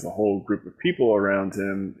realizes there's a whole group of people around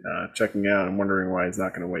him checking out and wondering why he's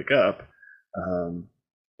not going to wake up.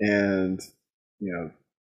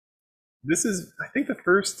 This is, I think, the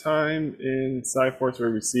first time in Psi Force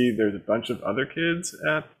where we see there's a bunch of other kids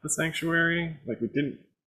at the sanctuary. I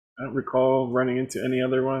don't recall running into any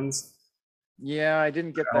other ones. Yeah, I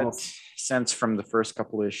didn't get that Almost, sense from the first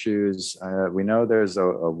couple issues. We know there's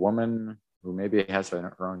a woman who maybe has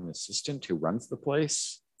her own assistant who runs the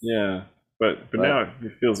place, yeah. But but now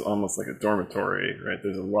it feels almost like a dormitory, right?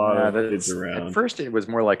 There's a lot yeah, of kids that's at around. first it was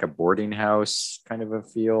more like a boarding house kind of a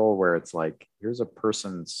feel where it's like here's a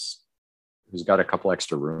person's who's got a couple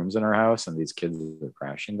extra rooms in her house and these kids are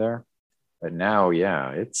crashing there. But now, yeah,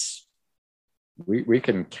 it's we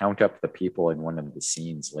can count up the people in one of the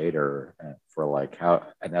scenes later for like how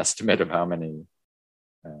an estimate of how many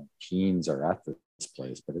teens are at this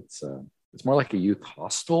place, but it's more like a youth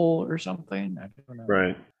hostel or something. I don't know.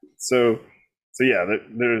 Right. So yeah,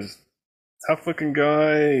 there's tough looking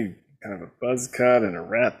guy, kind of a buzz cut and a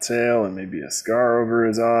rat tail and maybe a scar over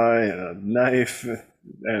his eye and a knife.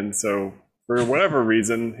 And so for whatever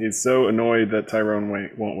reason, he's so annoyed that Tyrone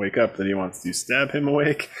won't wake up that he wants to stab him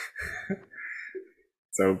awake.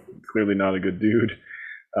 So clearly not a good dude.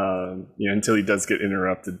 Until he does get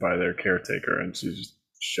interrupted by their caretaker, and she just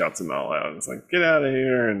shouts him all out. It's like, get out of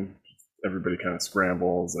here, and everybody kind of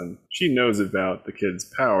scrambles. And she knows about the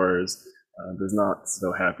kids' powers, is not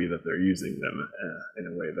so happy that they're using them in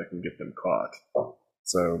a way that can get them caught.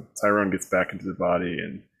 So Tyrone gets back into the body,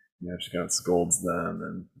 and she kind of scolds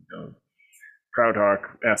them, and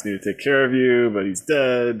Proudhawk asked me to take care of you, but he's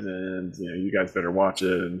dead, and you guys better watch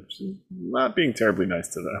it. And she's not being terribly nice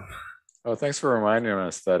to them. Oh, thanks for reminding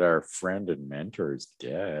us that our friend and mentor is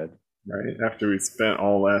dead. Right after we spent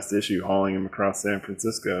all last issue hauling him across San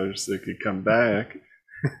Francisco just so he could come back.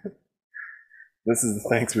 This is the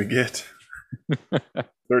thanks we get.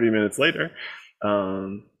 30 minutes later.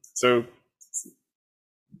 So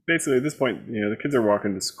basically at this point, the kids are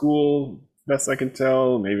walking to school, best I can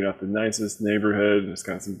tell, maybe not the nicest neighborhood. There's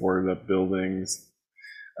kind of some boarded up buildings.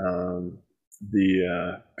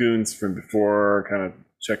 The goons from before are kind of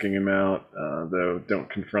checking him out, though don't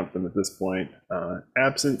confront them at this point.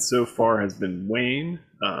 Absent so far has been Wayne,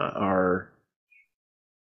 our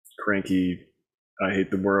cranky, I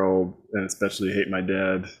hate the world, and especially hate my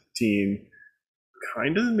dad teen,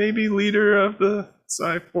 kind of maybe leader of the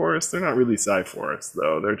Psi Force. They're not really Psi Force,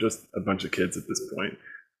 though. They're just a bunch of kids at this point.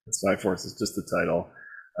 The Psi Force is just a title.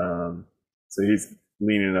 So he's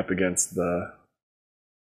leaning up against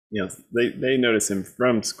they notice him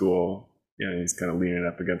from school. He's kind of leaning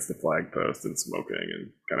up against the flagpost and smoking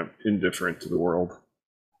and kind of indifferent to the world.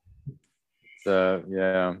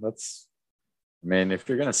 Yeah, I mean, if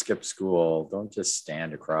you're going to skip school, don't just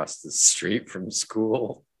stand across the street from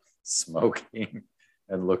school smoking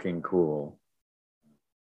and looking cool.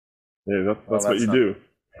 Yeah, that's what you do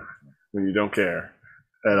when you don't care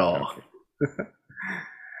at all.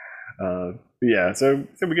 Yeah, so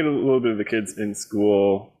we get a little bit of the kids in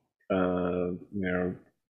school,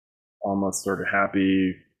 almost sort of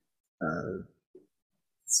happy,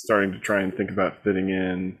 starting to try and think about fitting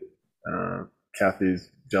in. Kathy's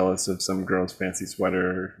jealous of some girl's fancy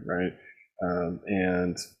sweater, right?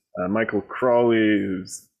 And Michael Crawley,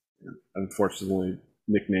 who's unfortunately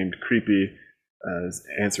nicknamed Creepy, is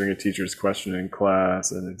answering a teacher's question in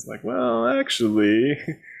class, and it's like, well, actually,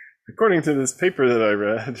 according to this paper that I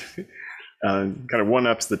read, kind of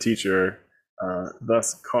one-ups the teacher,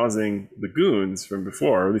 thus causing the goons from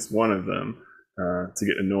before, or at least one of them, to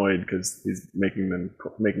get annoyed because he's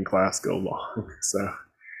making class go long. So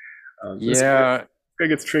this guy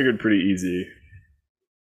gets triggered pretty easy.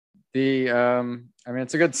 I mean,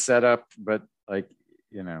 it's a good setup, but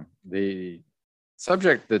the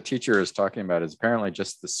subject the teacher is talking about is apparently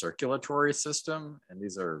just the circulatory system, and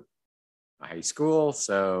these are high school,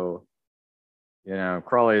 so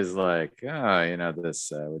Crawley's like,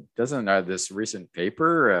 this doesn't this recent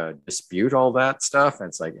paper dispute all that stuff, and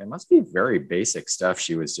it's like it must be very basic stuff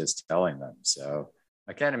she was just telling them. So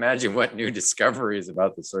I can't imagine what new discoveries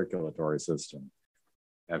about the circulatory system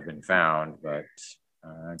have been found, but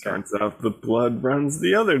turns out the blood runs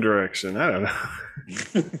the other direction. I don't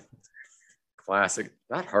know. Classic.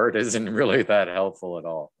 That heart isn't really that helpful at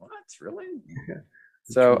all. What? Really? Yeah.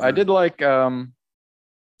 So I did like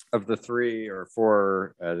of the 3 or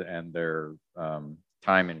 4 and their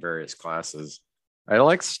time in various classes, I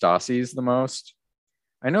like Stassi's the most.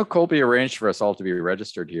 I know Colby arranged for us all to be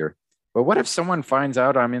registered here, but what if someone finds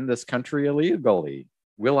out I'm in this country illegally?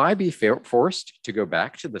 Will I be forced to go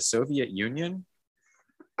back to the Soviet Union?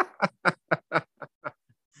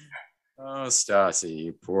 Oh,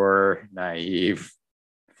 Stassi, poor, naive,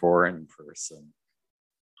 foreign person.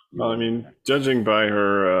 Well, I mean, judging by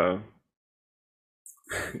her,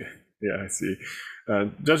 yeah, I see.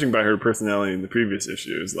 Judging by her personality in the previous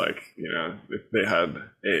issues, like, if they had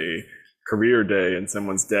a career day and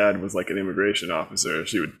someone's dad was like an immigration officer,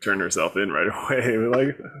 she would turn herself in right away.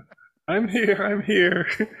 Like, I'm here, I'm here.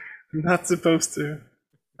 I'm not supposed to.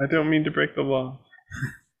 I don't mean to break the law.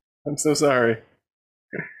 I'm so sorry.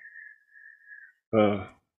 But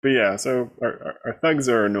yeah, so our thugs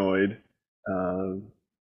are annoyed um,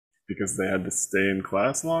 because they had to stay in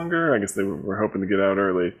class longer. I guess they were hoping to get out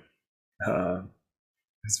early uh,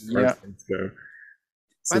 as far as Yeah. things go.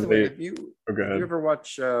 By So the way, they, have you oh, go have you ahead. ever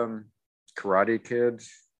watched Karate Kid?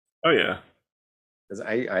 Oh, yeah. Because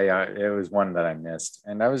I it was one that I missed,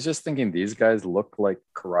 and I was just thinking these guys look like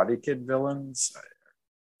Karate Kid villains.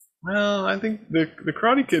 Well, I think the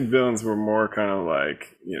Karate Kid villains were more kind of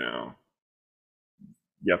like,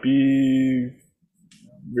 yuppie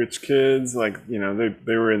rich kids. Like, they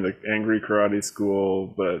were in the angry karate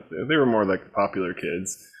school, but they were more like the popular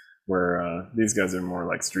kids, where these guys are more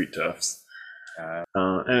like street toughs. Uh,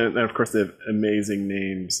 And of course, they have amazing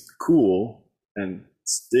names: Cool and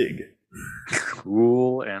Stig.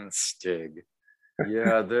 Cool and Stig.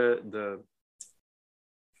 Yeah,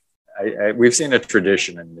 we've seen a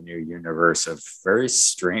tradition in the new universe of very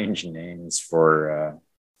strange names for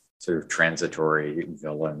sort of transitory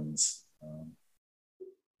villains.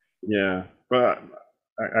 Yeah, but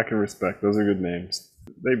I can respect those are good names.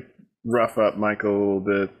 They rough up Michael a little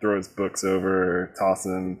bit, throw his books over, toss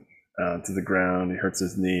him to the ground. He hurts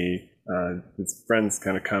his knee. His friends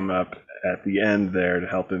kind of come up at the end there to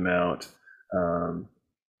help him out, um,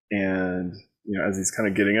 and as he's kind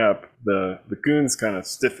of getting up, the goons kind of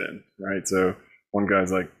stiffen, right? So one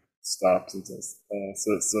guy's like stops and says,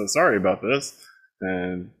 "So sorry about this,"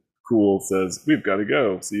 and Cool says, "We've got to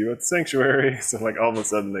go. See you at the sanctuary." So like all of a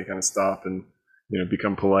sudden they kind of stop and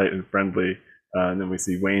become polite and friendly, and then we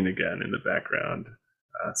see Wayne again in the background.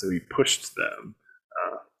 So he pushed them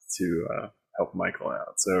to help Michael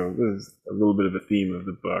out. So there's a little bit of a theme of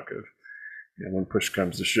the book of when push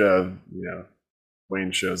comes to shove,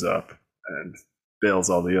 Wayne shows up and bails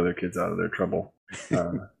all the other kids out of their trouble.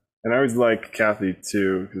 And I always like Kathy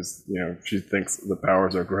too, because she thinks the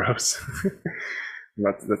powers are gross.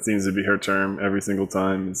 That seems to be her term every single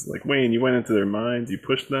time. It's like, Wayne, you went into their minds, you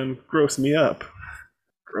pushed them, gross me up.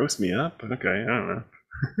 Gross me up? Okay, I don't know.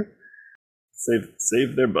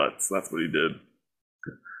 Save their butts. That's what he did.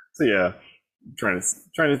 So yeah, trying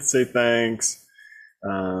to say thanks.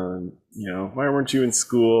 Why weren't you in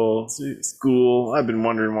school? School. I've been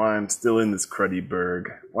wondering why I'm still in this cruddy burg.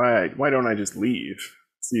 Why don't I just leave?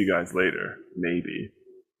 See you guys later, maybe.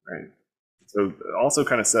 Right. So it also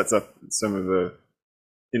kind of sets up some of the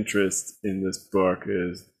interest in this book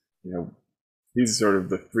is, he's sort of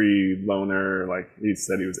the free loner. Like he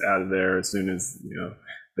said, he was out of there as soon as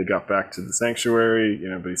they got back to the sanctuary.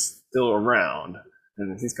 But he's still around,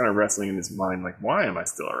 and he's kind of wrestling in his mind, like, why am I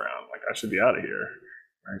still around? Like I should be out of here.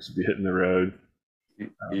 I should be hitting the road.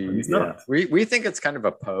 But he's not. We think it's kind of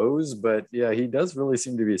a pose, but yeah, he does really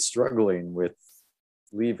seem to be struggling with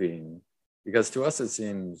leaving, because to us it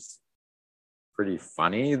seems pretty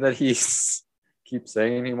funny that he keeps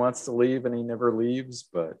saying he wants to leave and he never leaves,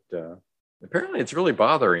 but apparently it's really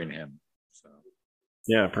bothering him. So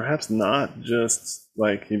yeah, perhaps not just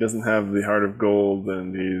like he doesn't have the heart of gold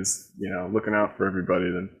and he's looking out for everybody.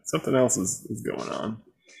 Then something else is going on.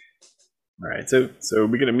 All right, so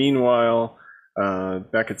we get a meanwhile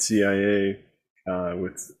back at CIA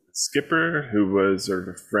with Skipper, who was sort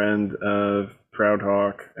of a friend of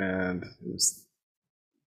Proudhawk and was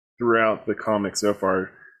throughout the comic so far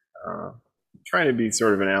trying to be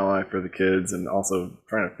sort of an ally for the kids and also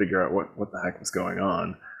trying to figure out what the heck was going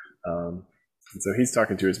on. And so he's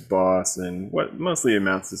talking to his boss, and what mostly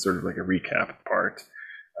amounts to sort of like a recap part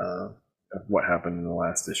of what happened in the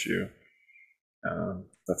last issue.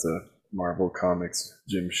 That's a Marvel Comics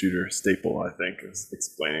Jim Shooter staple, I think, is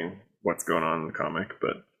explaining what's going on in the comic.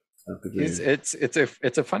 But I don't think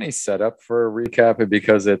it's a funny setup for a recap,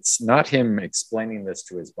 because it's not him explaining this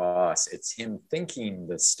to his boss; it's him thinking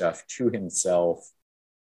this stuff to himself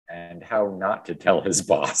and how not to tell his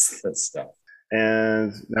boss this stuff.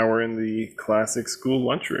 And now we're in the classic school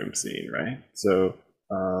lunchroom scene, right? So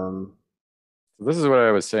this is what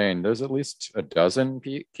I was saying. There's at least a dozen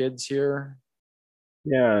kids here.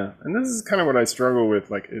 Yeah, and this is kind of what I struggle with.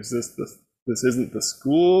 Like, is this isn't the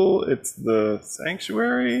school? It's the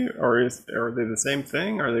sanctuary, or are they the same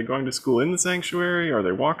thing? Are they going to school in the sanctuary? Are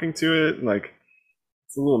they walking to it? Like,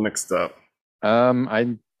 it's a little mixed up.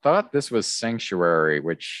 I thought this was Sanctuary,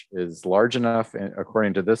 which is large enough,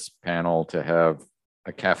 according to this panel, to have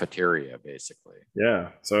a cafeteria, basically. Yeah.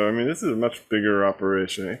 So I mean, this is a much bigger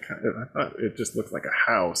operation. I thought it just looked like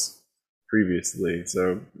a house previously.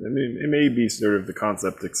 So I mean, it may be sort of the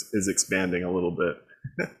concept is expanding a little bit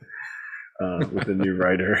with the new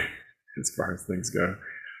writer as far as things go.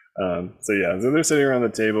 So yeah, so they're sitting around the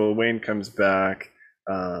table. Wayne comes back,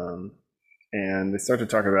 um, and they start to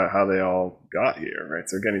talk about how they all got here, right?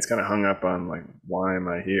 So again, he's kind of hung up on like, why am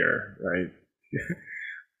I here, right?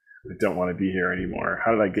 I don't want to be here anymore.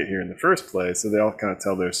 How did I get here in the first place? So they all kind of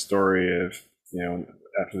tell their story of,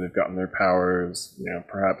 after they've gotten their powers,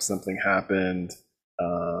 perhaps something happened,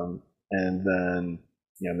 and then,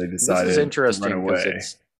 they This is decided to run interesting because away.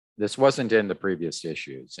 this wasn't in the previous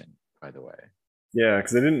issues, and by the way. Yeah,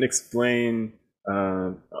 because they didn't explain,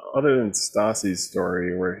 uh, other than Stassi's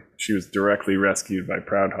story, where she was directly rescued by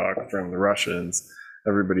Proudhawk from the Russians.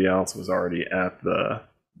 Everybody else was already at the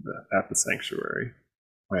sanctuary.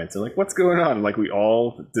 Right. So like, what's going on? Like, we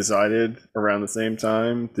all decided around the same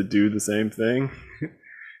time to do the same thing,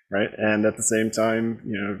 right? And at the same time,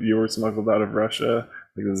 you were smuggled out of Russia.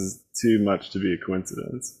 Like, this is too much to be a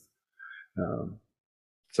coincidence. Um,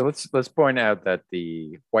 So let's point out that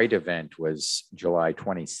the white event was July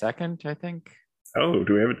 22nd, I think. oh,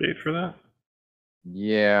 do we have a date for that?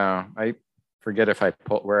 Yeah, I forget if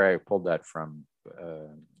where I pulled that from.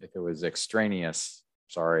 If it was extraneous,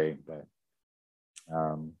 sorry, but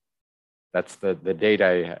that's the date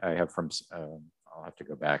I have from. I'll have to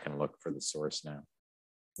go back and look for the source now.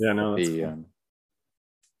 Yeah, no, that's cool.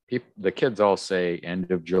 The kids all say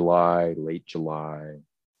end of July, late July,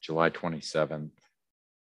 July 27th.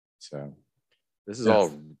 So this is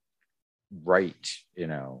all right,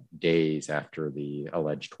 days after the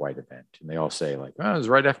alleged white event. And they all say like, oh, it was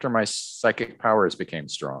right after my psychic powers became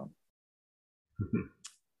strong.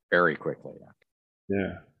 Very quickly.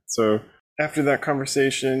 Yeah. So after that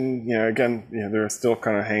conversation, again, they're still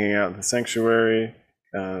kind of hanging out in the sanctuary.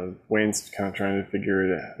 Wayne's kind of trying to figure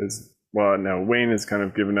it out. Well, no, Wayne is kind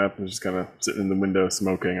of given up and just kind of sitting in the window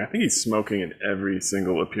smoking. I think he's smoking in every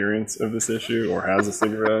single appearance of this issue, or has a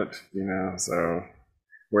cigarette, so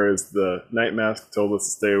whereas the Nightmask told us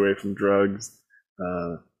to stay away from drugs,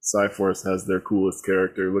 PSI Force has their coolest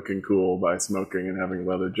character looking cool by smoking and having a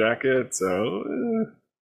leather jacket, so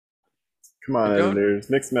come on, editors,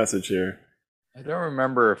 mixed message here. I don't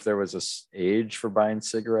remember if there was a age for buying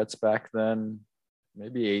cigarettes back then.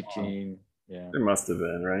 Maybe 18. Yeah. There must have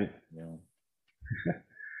been, right? Yeah.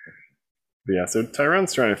 But yeah, so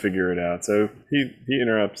Tyrone's trying to figure it out. So he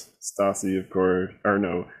interrupts Stassi, of course, or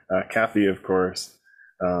no, Kathy, of course.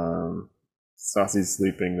 Stassi's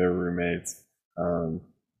sleeping, they're roommates,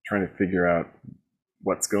 trying to figure out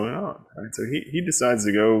what's going on. Right? So he decides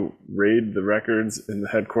to go raid the records in the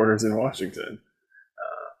headquarters in Washington.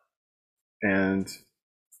 And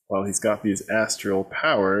while he's got these astral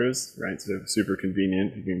powers, right, so super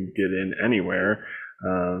convenient, he can get in anywhere.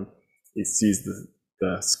 He sees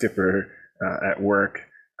the skipper at work,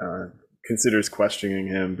 considers questioning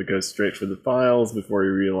him, but goes straight for the files before he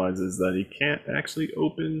realizes that he can't actually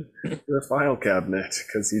open the file cabinet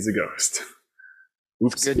because he's a ghost.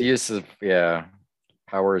 Oops. Good use of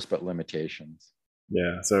powers but limitations.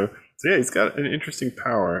 Yeah, so yeah, he's got an interesting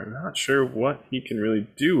power. I'm not sure what he can really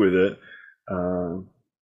do with it.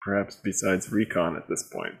 Perhaps besides recon at this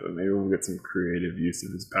point, but maybe we'll get some creative use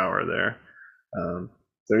of his power there.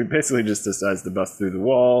 So he basically just decides to bust through the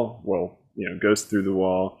wall. Well, goes through the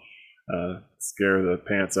wall, scare the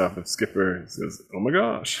pants off of Skipper. He says, "Oh my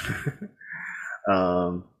gosh,"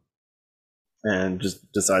 and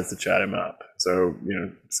just decides to chat him up. So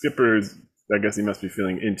Skipper's, I guess he must be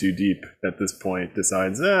feeling in too deep at this point.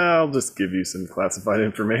 Decides, I'll just give you some classified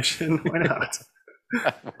information. Why not?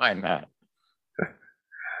 Why not?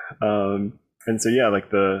 And so yeah,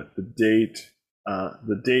 like the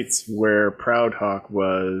dates where Proudhawk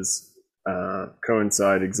was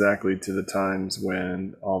coincide exactly to the times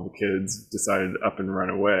when all the kids decided to up and run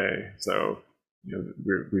away. So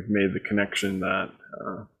we've made the connection that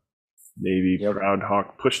maybe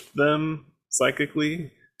Proudhawk pushed them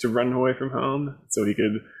psychically to run away from home, so he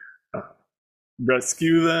could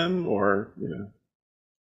rescue them, or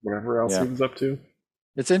whatever else he was up to.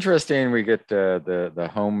 It's interesting. We get the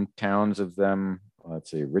hometowns of them.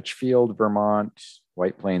 Let's see, Richfield, Vermont,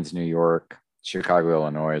 White Plains, New York, Chicago,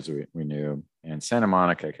 Illinois, as we knew, and Santa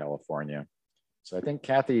Monica, California. So I think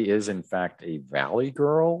Kathy is, in fact, a Valley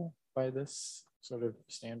girl by this sort of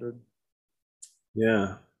standard.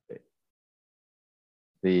 Yeah.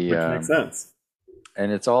 Which makes sense.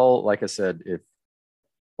 And it's all, like I said, if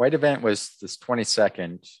White Event was this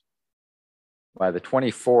 22nd, by the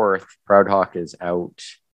 24th, Proudhawk is out,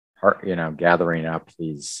 gathering up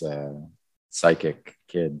these psychic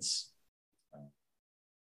kids.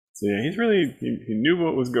 So yeah, he's really, he knew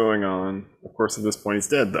what was going on. Of course, at this point, he's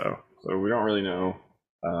dead, though. So we don't really know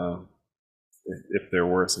if there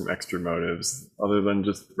were some extra motives other than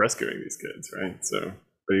just rescuing these kids, right? So,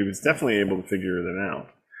 but he was definitely able to figure them out.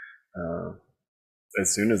 uh,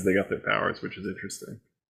 as soon as they got their powers, which is interesting.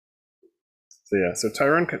 So yeah, so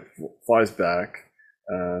Tyrone flies back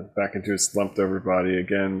into his slumped over body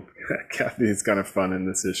again. Kathy's kind of fun in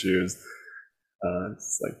this issue.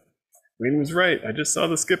 It's like, Wayne was right. I just saw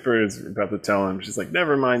the skipper is about to tell him. She's like,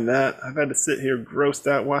 never mind that. I've had to sit here grossed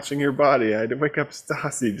out watching your body. I had to wake up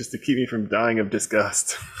Stassi just to keep me from dying of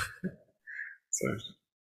disgust. So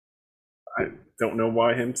I don't know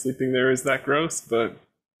why him sleeping there is that gross, but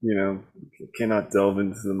you cannot delve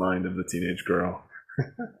into the mind of the teenage girl.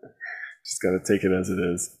 Just got to take it as it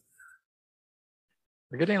is.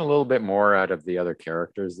 We're getting a little bit more out of the other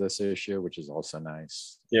characters this issue, which is also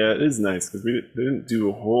nice. Yeah, it is nice because they didn't do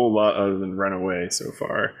a whole lot other than run away so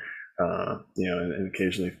far, and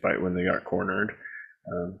occasionally fight when they got cornered.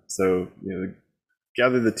 So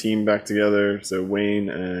gather the team back together. So Wayne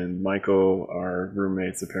and Michael are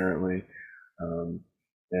roommates apparently,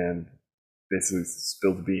 and basically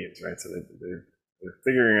spill the beans, right? So they're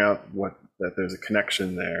figuring out that there's a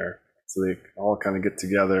connection there. So they all kind of get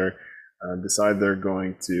together, decide they're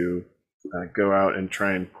going to go out and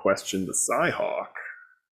try and question the Sci-Hawk.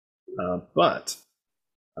 But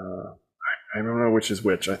I don't know which is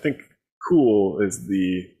which. I think Cool is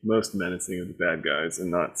the most menacing of the bad guys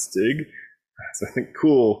and not Stig. So I think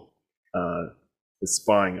Cool is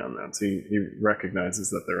spying on them. So he recognizes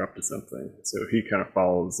that they're up to something. So he kind of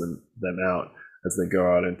follows them out as they go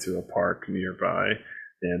out into a park nearby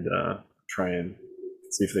and try and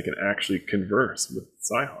see if they can actually converse with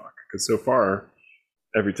Sci-Hawk. Because so far,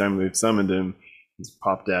 every time they've summoned him, he's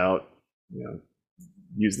popped out,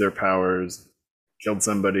 used their powers, killed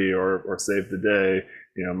somebody or saved the day,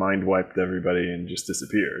 mind wiped everybody and just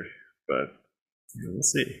disappeared. But we'll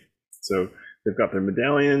see. So they've got their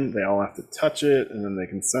medallion, they all have to touch it, and then they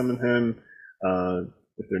can summon him.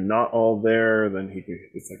 If they're not all there, then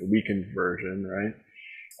it's like a weakened version, right?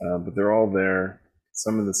 But they're all there.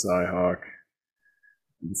 Summon the Sci-Hawk.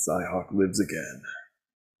 The Sci-Hawk lives again.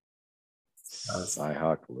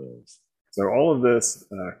 Sci-Hawk lives. So all of this,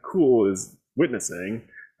 Cool is witnessing,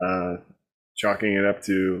 chalking it up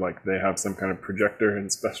to like they have some kind of projector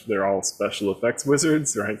and they're all special effects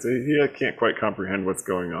wizards, right? So he can't quite comprehend what's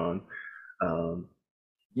going on.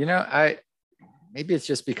 Maybe it's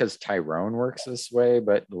just because Tyrone works this way,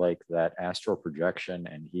 but like that astral projection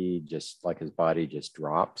and he just like his body just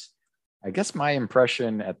drops. I guess my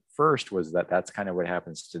impression at first was that that's kind of what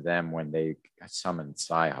happens to them when they summon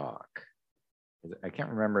Sci-Hawk. I can't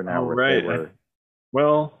remember now where they were.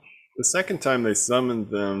 Well, the second time they summoned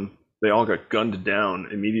them, they all got gunned down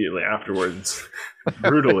immediately afterwards,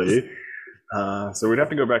 brutally. So we'd have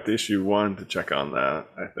to go back to issue 1 to check on that,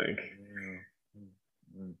 I think.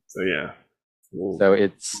 So yeah. So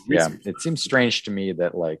it seems strange to me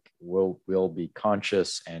that like we'll be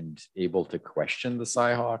conscious and able to question the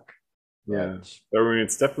Sci-Hawk. Yeah, but I mean,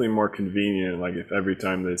 it's definitely more convenient. Like if every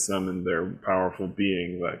time they summon their powerful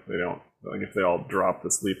being, like they don't, like if they all drop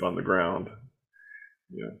to sleep on the ground,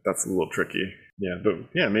 that's a little tricky. Yeah, but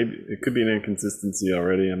yeah, maybe it could be an inconsistency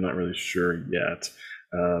already. I'm not really sure yet.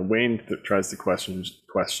 Wayne tries to question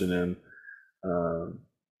him.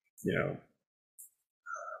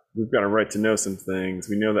 We've got a right to know some things.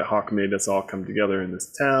 We know that Hawk made us all come together in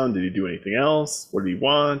this town. Did he do anything else? What did he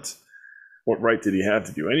want? What right did he have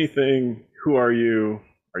to do anything? Who are you?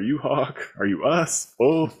 Are you Hawk? Are you us?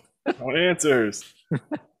 Both? No answers.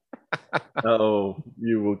 Oh,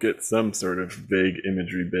 you will get some sort of vague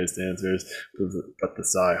imagery-based answers, but the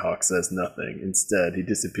Sci-Hawk says nothing. Instead, he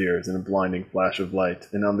disappears in a blinding flash of light,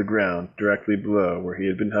 and on the ground, directly below where he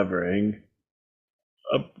had been hovering,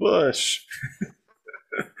 a bush.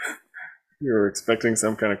 You were expecting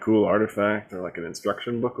some kind of cool artifact or like an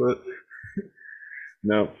instruction booklet?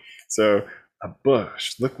 No. So, a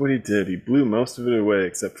bush. Look what he did. He blew most of it away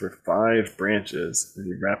except for 5 branches, and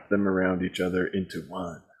he wrapped them around each other into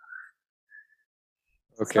one.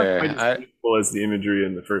 Okay. It's not quite as beautiful as the imagery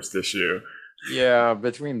in the first issue. Yeah,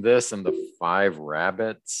 between this and the 5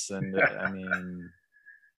 rabbits, and I mean,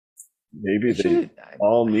 maybe they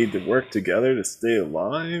all need to work together to stay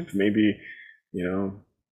alive. Maybe,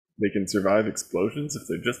 they can survive explosions if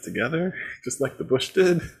they're just together, just like the bush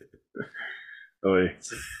did.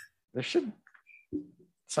 There should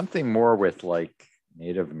something more with like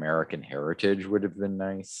Native American heritage would have been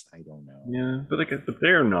nice. I don't know. Yeah, but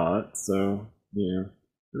they're not. So yeah,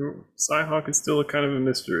 Sci-Hawk is still a kind of a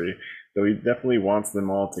mystery, though he definitely wants them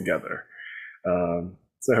all together.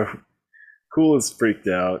 So Cool is freaked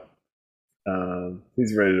out.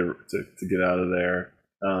 He's ready to get out of there.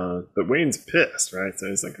 But Wayne's pissed, right? So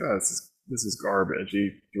he's like, "Oh, this is garbage."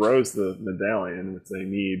 He throws the medallion, which they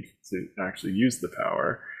need to actually use the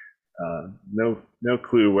power. No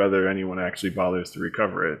clue whether anyone actually bothers to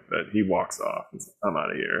recover it, but he walks off. He's like, I'm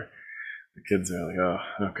out of here. The kids are like, oh,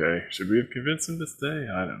 okay. Should we have convinced him to stay?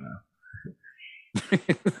 I don't know.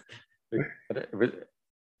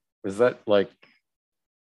 Was that like,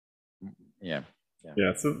 yeah, yeah.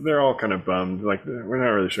 Yeah, so they're all kind of bummed. Like, we're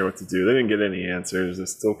not really sure what to do. They didn't get any answers.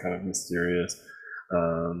 It's still kind of mysterious.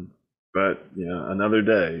 But, another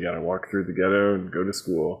day. You got to walk through the ghetto and go to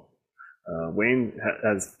school. Wayne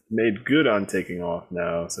has made good on taking off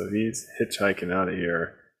now, so he's hitchhiking out of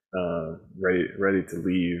here, ready to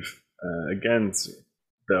leave. Again,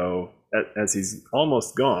 though, as he's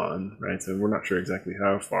almost gone, right? So we're not sure exactly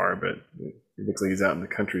how far, but it looks like he's out in the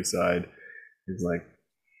countryside. He's like,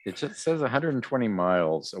 it just says 120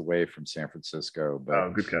 miles away from San Francisco, but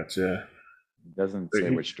oh, good catch, yeah. It doesn't say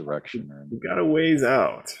which direction. He got a ways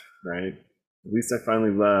out, right? At least I finally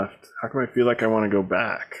left. How come I feel like I want to go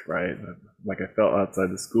back, right? Like I felt outside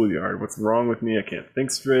the schoolyard. What's wrong with me? I can't think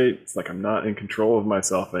straight. It's like I'm not in control of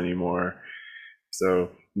myself anymore. So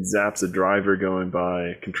he zaps a driver going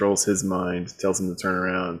by, controls his mind, tells him to turn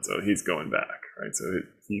around. So he's going back, right? So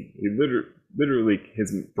he literally,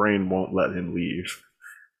 his brain won't let him leave,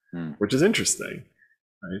 which is interesting,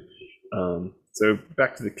 right? So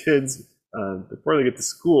back to the kids. Before they get to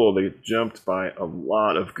school, they get jumped by a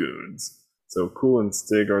lot of goons. So Cool and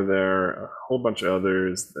Stig are there, a whole bunch of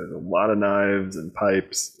others. There's a lot of knives and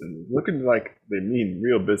pipes, and looking like they mean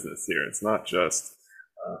real business here. It's not just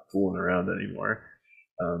fooling around anymore.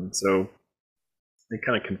 So they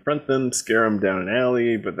kind of confront them, scare them down an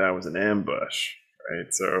alley, but that was an ambush,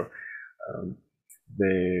 right? So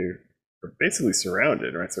they are basically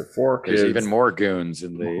surrounded, right? So four kids. There's even more goons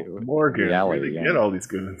in the alley. Where they get all these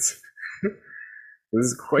goons. This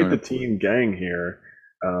is quite the teen gang here.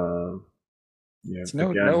 It's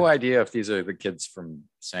no idea if these are the kids from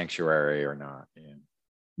Sanctuary or not. Yeah.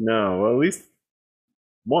 No, well, at least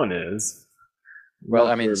one is. Well,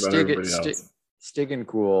 I mean, Stig and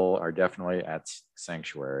Cool are definitely at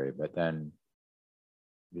Sanctuary, but then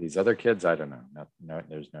these other kids, I don't know. No,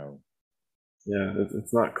 there's no. Yeah,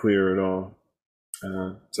 it's not clear at all.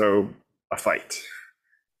 So a fight,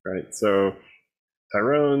 right? So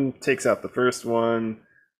Tyrone takes out the first one,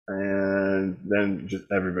 and then just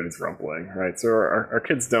everybody's rumbling, right? So our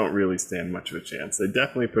kids don't really stand much of a chance. They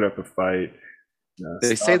definitely put up a fight.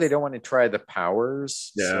 They say they don't want to try the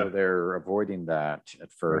powers, so they're avoiding that at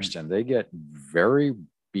first, and they get very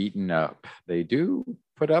beaten up. They do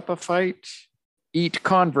put up a fight. Eat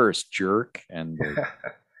Converse, jerk. And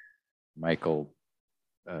Michael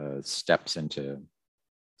steps into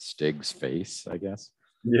Stig's face, I guess.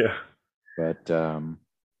 Yeah. But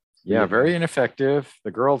very ineffective.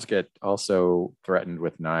 The girls get also threatened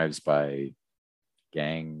with knives by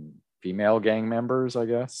female gang members, I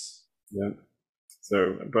guess. Yep.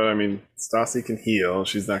 So, but I mean, Stassi can heal.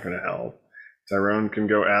 She's not going to help. Tyrone can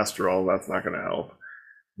go astral. That's not going to help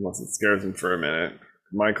unless it scares him for a minute.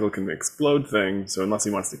 Michael can explode things. So unless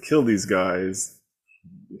he wants to kill these guys,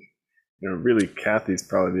 really, Kathy's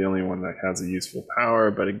probably the only one that has a useful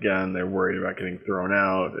power. But again, they're worried about getting thrown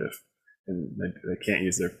out and they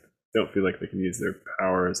don't feel like they can use their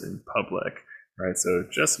powers in public, right? So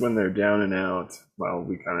just when they're down and out, well,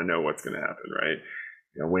 we kind of know what's going to happen, right?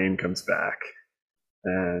 Wayne comes back,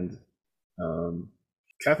 and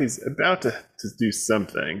Kathy's about to do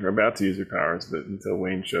something, or about to use her powers, but until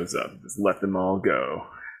Wayne shows up, just let them all go.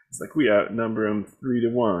 It's like, we outnumber them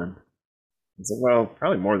 3-1. It's like, well,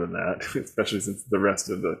 probably more than that, especially since the rest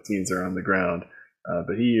of the teens are on the ground.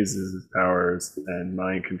 But he uses his powers and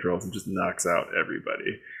mind controls and just knocks out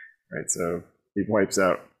everybody, right? So he wipes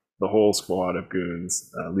out the whole squad of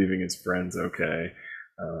goons, leaving his friends okay.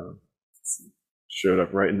 Showed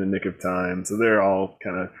up right in the nick of time. So they're all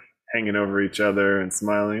kind of hanging over each other and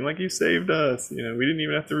smiling like, you saved us. We didn't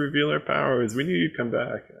even have to reveal our powers. We knew you'd come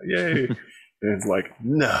back. Yay. And it's like,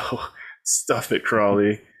 no, stuff it,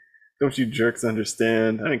 Crawley. Don't you jerks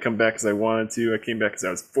understand? I didn't come back because I wanted to. I came back because I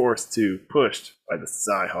was forced to, pushed by the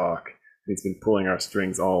Sci-Hawk. He's been pulling our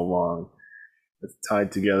strings all along. It's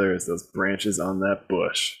tied together as those branches on that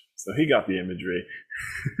bush. So he got the imagery.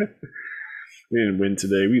 We didn't win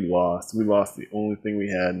today. We lost. We lost the only thing we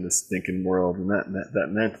had in this stinking world, and that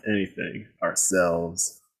meant anything.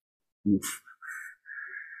 Ourselves. Oof.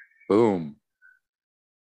 Boom.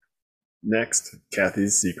 Next,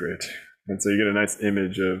 Kathy's secret. And so you get a nice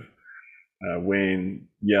image of Wayne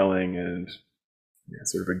yelling and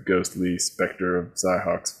sort of a ghostly specter of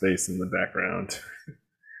Sci-Hawk's face in the background.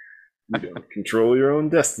 You don't control your own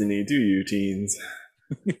destiny, do you, teens?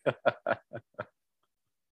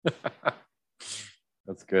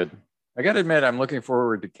 That's good. I got to admit, I'm looking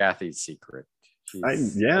forward to Kathy's secret.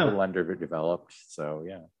 She's a Yeah, little underdeveloped, so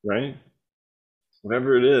yeah. right.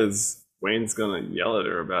 Whatever it is, Wayne's gonna yell at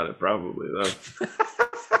her about it probably though.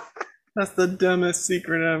 That's the dumbest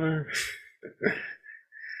secret ever.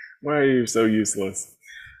 Why are you so useless?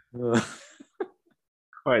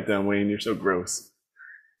 Quiet down, Wayne. You're so gross.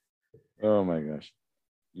 Oh my gosh.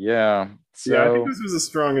 Yeah. Yeah, I think So this was a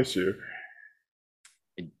strong issue.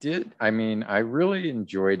 it did. I mean, I really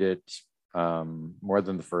enjoyed it more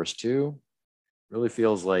than the first two. Really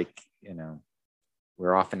feels like,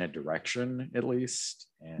 we're off in a direction at least.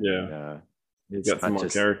 And Yeah, you it's got some not more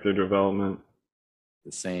just character development.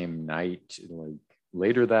 the same night, like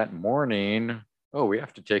later that morning. Oh, we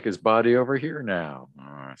have to take his body over here now.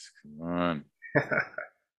 Oh, come on.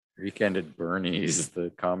 Weekend at Bernie's,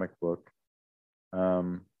 the comic book.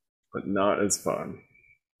 Um, But not as fun.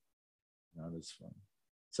 Not as fun.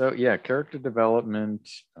 So yeah, character development.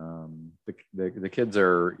 The kids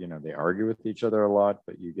are, they argue with each other a lot,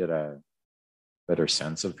 but you get a better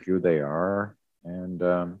sense of who they are, and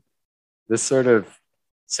this sort of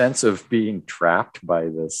sense of being trapped by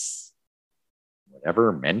this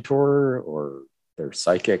whatever mentor or their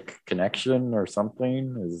psychic connection or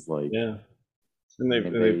something is like, Yeah, and I they've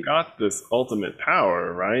mean, and they've got this ultimate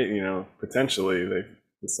power, right? Potentially the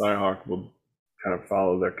Cyhawk will kind of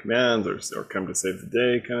follow their commands or come to save the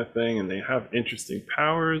day kind of thing, and they have interesting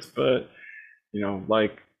powers, but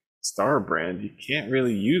like Starbrand, you can't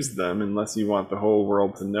really use them unless you want the whole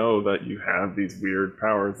world to know that you have these weird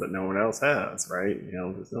powers that no one else has, right?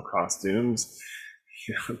 There's no costumes.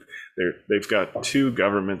 They've got two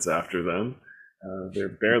governments after them. They're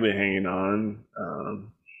barely hanging on,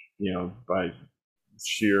 by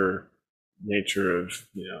sheer nature of,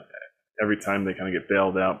 every time they kind of get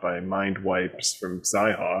bailed out by mind wipes from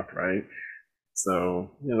Cyhawk, right?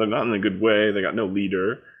 So, they're not in a good way. They got no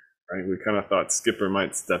leader, right? We kind of thought Skipper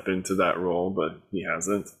might step into that role, but he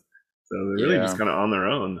hasn't. So they're really just yeah, kind of on their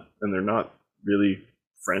own, and they're not really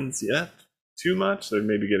friends yet too much. They're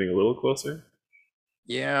maybe getting a little closer.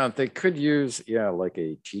 yeah, they could use, like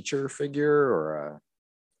a teacher figure or a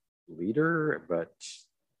leader, but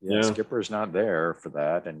yeah, Yeah, Skipper's not there for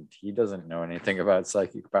that, and he doesn't know anything about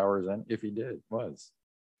psychic powers, and if he did, was.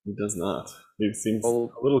 he does not. He seems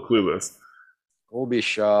Ol- a little clueless. Colby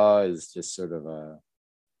Shaw is just sort of a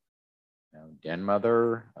den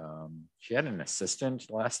mother. She had an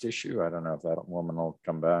assistant last issue. I don't know if that woman will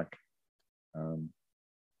come back. Um,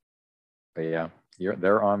 but yeah,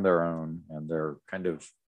 they're on their own, and they're kind of,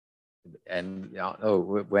 and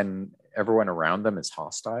when everyone around them is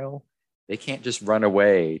hostile, they can't just run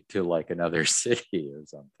away to like another city or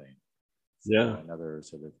something. So Yeah, another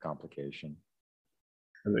sort of complication.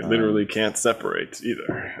 and they literally can't separate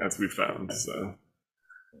either, as we found. So,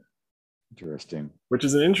 Interesting. which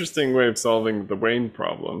is an interesting way of solving the Wayne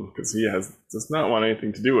problem because he does not want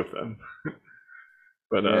anything to do with them.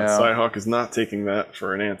 But Yeah. Cyhawk is not taking that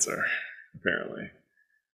for an answer, apparently.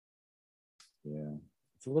 Yeah.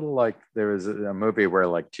 It's a little like there was a movie where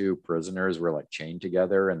like two prisoners were like chained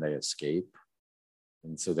together and they escape.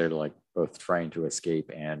 And so they're like both trying to escape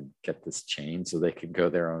and get this chain so they can go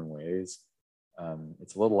their own ways.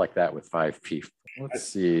 It's a little like that with five people. Let's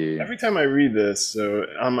see. Every time I read this, so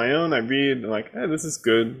on my own, I read like, hey, this is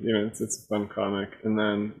good. It's a fun comic. And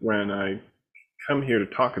then when I come here to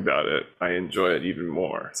talk about it, I enjoy it even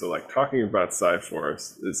more. So like talking about PSI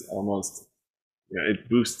Force is almost, it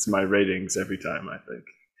boosts my ratings every time, I think.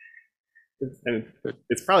 And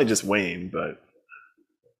it's probably just Wayne, but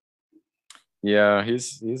Yeah,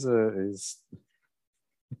 he's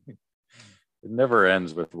it never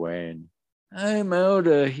ends with Wayne. I'm out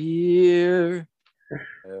of here.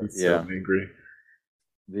 he's so Yeah. angry.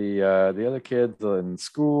 The other kids in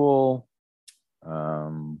school,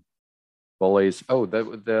 bullies. Oh,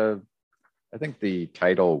 the I think the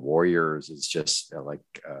title Warriors is just like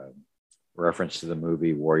reference to the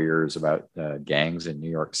movie Warriors about gangs in New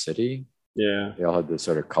York City. Yeah. They all had this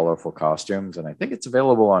sort of colorful costumes, and I think it's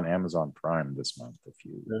available on Amazon Prime this month. If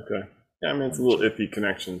you Okay. Yeah, I mean, it's a little iffy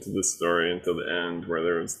connection to this story until the end, where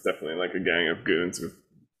there was definitely like a gang of goons with.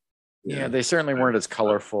 Yeah, they certainly weren't as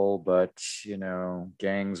colorful, but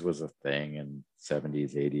gangs was a thing in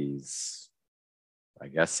 70s, 80s. I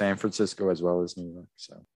guess San Francisco as well as New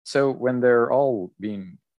York. So when they're all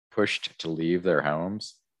being pushed to leave their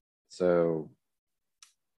homes, so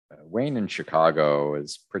Wayne in Chicago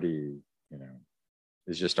is pretty,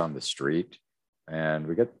 is just on the street, and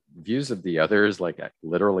we get views of the others like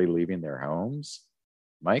literally leaving their homes.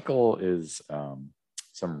 Michael is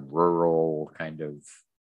some rural kind of,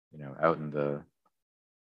 out in the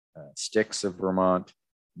sticks of Vermont,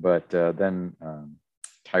 but then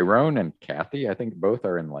Tyrone and Kathy, I think both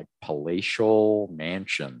are in like palatial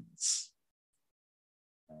mansions.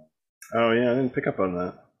 Oh yeah, I didn't pick up on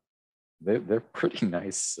that. They're pretty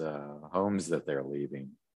nice homes that they're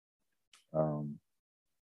leaving.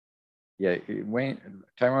 Yeah,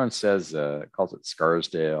 Tyrone says calls it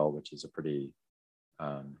Scarsdale, which is a pretty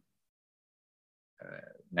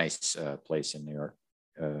nice place in New York,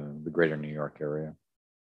 the greater New York area.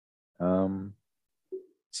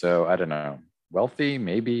 So I don't know. Wealthy,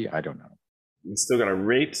 maybe, I don't know. You still got to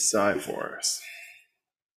rate PSI Force.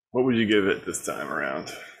 What would you give it this time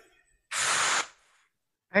around?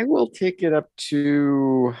 I will take it up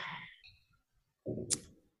to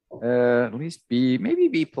at least B, maybe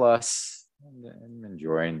B plus. I'm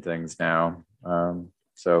enjoying things now.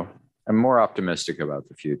 So I'm more optimistic about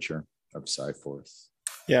the future of PSI Force.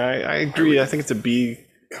 Yeah, I agree. I think it's a B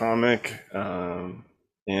comic, but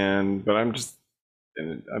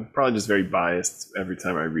I'm probably just very biased every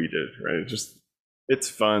time I read it. Right? It's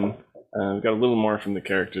fun. Got a little more from the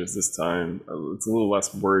characters this time. It's a little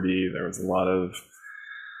less wordy. There was a lot of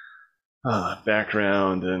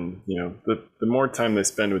background, and the more time they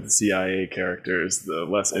spend with the CIA characters, the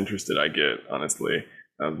less interested I get. Honestly,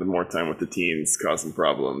 the more time with the teens causing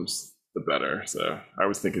problems, the better. So I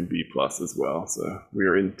was thinking B plus as well. So we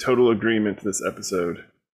are in total agreement this episode.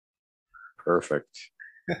 Perfect.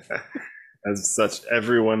 As such,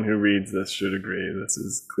 everyone who reads this should agree. This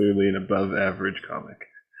is clearly an above average comic.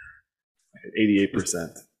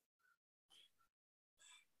 88%.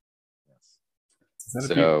 Is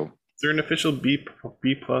there an official B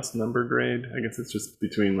plus number grade? I guess it's just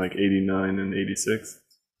between like 89 and 86.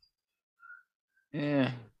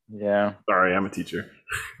 Yeah. Sorry, I'm a teacher.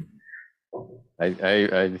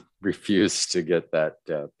 I refuse to get that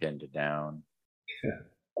pinned down.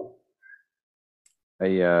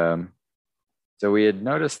 Yeah. So we had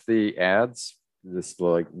noticed the ads this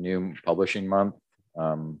like new publishing month.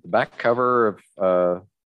 The back cover of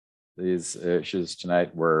these issues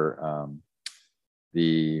tonight were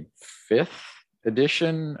the 5th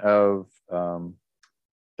edition of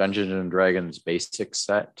Dungeons and Dragons basic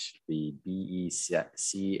set, the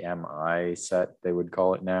BECMI set, they would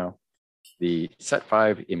call it now. The set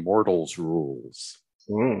 5 Immortals rules.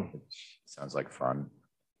 Which sounds like fun.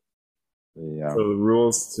 So the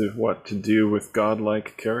rules to what to do with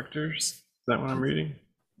godlike characters? Is that what I'm reading?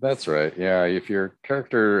 That's right. Yeah, if your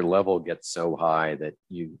character level gets so high that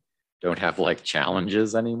you don't have like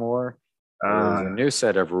challenges anymore, there's a new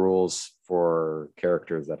set of rules for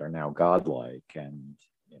characters that are now godlike, and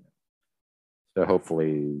so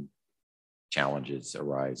hopefully challenges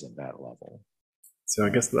arise at that level. So I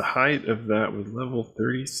guess the height of that was level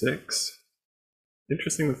 36.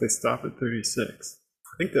 Interesting that they stopped at 36.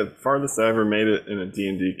 I think the farthest I ever made it in a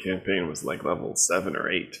D&D campaign was like level 7 or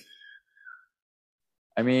 8.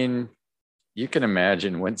 I mean, you can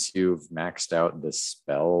imagine once you've maxed out the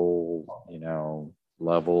spell,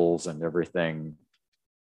 levels and everything,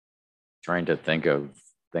 trying to think of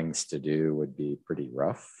things to do would be pretty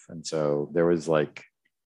rough. And so there was like,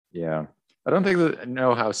 I don't think that I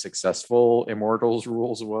know how successful Immortals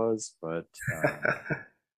rules was, but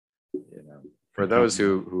for those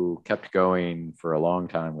who kept going for a long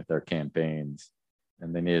time with their campaigns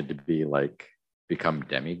and they needed to be like become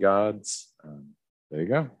demigods, there you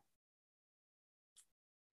go.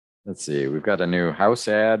 Let's see, we've got a new house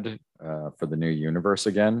ad for the new universe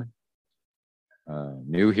again.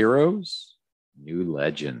 New heroes, new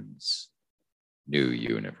legends, new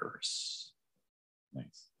universe.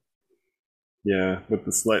 Nice. Yeah, with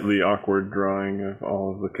the slightly awkward drawing of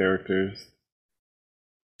all of the characters.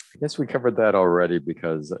 I guess we covered that already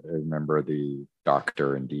because I remember the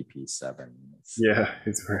Doctor in DP7. Yeah,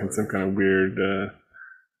 he's wearing some kind of weird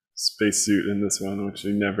spacesuit in this one, which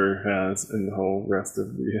he never has in the whole rest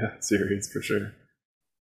of the series for sure.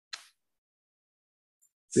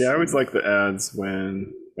 Yeah, I always like the ads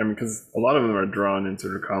because a lot of them are drawn in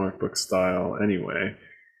sort of comic book style anyway.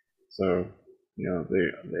 So,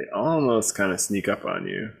 they almost kind of sneak up on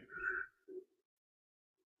you.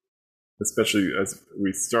 Especially as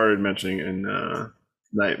we started mentioning in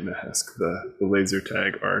Nightmask, the laser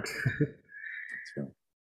tag art.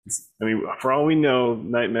 I mean, for all we know,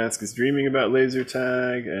 Nightmask is dreaming about laser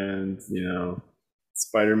tag and,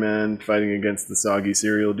 Spider-Man fighting against the soggy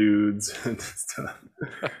cereal dudes and stuff.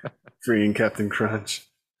 Freeing Captain Crunch.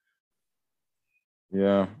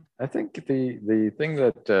 Yeah, I think the thing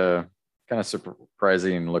that kind of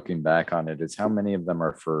surprising looking back on it is how many of them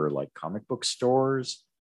are for like comic book stores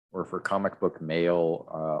or for comic book mail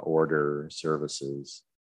order services,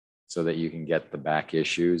 so that you can get the back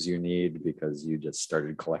issues you need because you just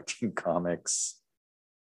started collecting comics.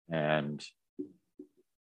 And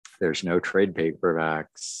There's no trade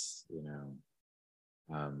paperbacks.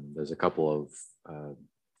 There's a couple of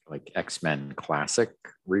like X-Men classic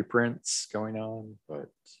reprints going on, but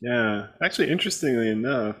Yeah, actually, interestingly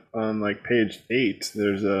enough, on like page 8,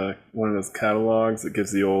 there's one of those catalogs that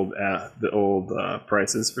gives the old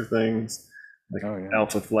prices for things, like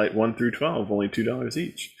Alpha Flight 1 through 12, only $2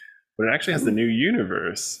 each. But it actually has the New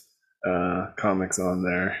Universe comics on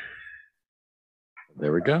there.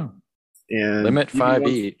 There we go. And limit 5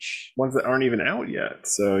 ones, each. Ones that aren't even out yet.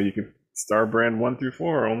 So you can Star Brand 1 through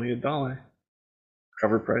 4 are only $1.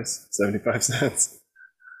 Cover price 75 cents.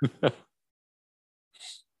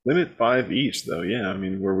 Limit 5 each, though. Yeah, I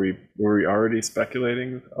mean, were we already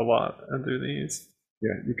speculating a lot under these?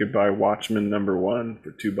 Yeah, you could buy Watchmen #1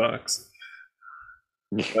 for $2.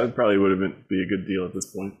 That probably would have be a good deal at this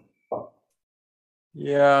point.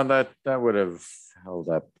 Yeah, that would have held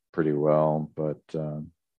up pretty well, but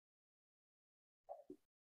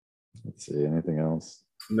let's see, anything else?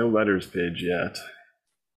 No letters page yet.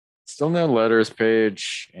 Still no letters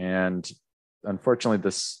page, and unfortunately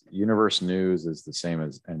this universe news is the same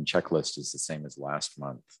as, and checklist is the same as last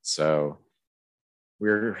month. So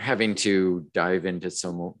we're having to dive into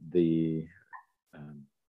some of the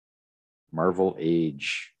Marvel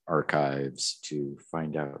Age archives to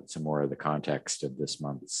find out some more of the context of this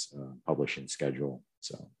month's publishing schedule.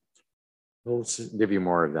 So we'll give you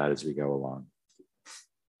more of that as we go along.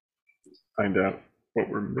 Find out what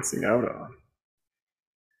we're missing out on.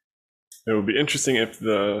 It would be interesting if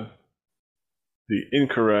the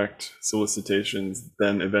incorrect solicitations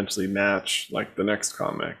then eventually match like the next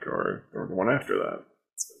comic or the one after that.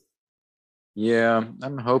 Yeah,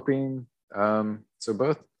 I'm hoping. So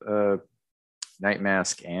both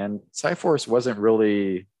Nightmask and PSI Force wasn't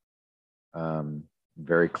really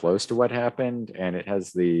very close to what happened, and it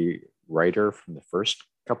has the writer from the first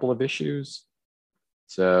couple of issues.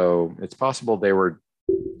 So it's possible they were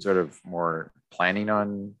sort of more planning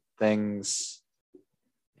on things,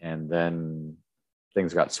 and then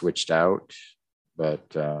things got switched out.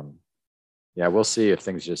 But yeah, we'll see if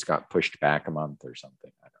things just got pushed back a month or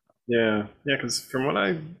something. I don't know. Yeah, because from what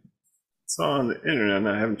I saw on the internet, and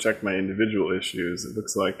I haven't checked my individual issues, it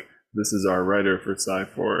looks like this is our writer for PSI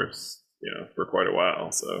Force, for quite a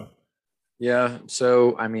while. So yeah,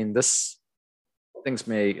 so I mean, things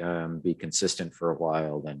may be consistent for a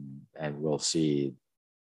while, and we'll see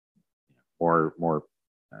more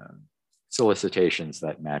solicitations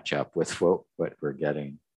that match up with what we're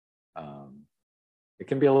getting. It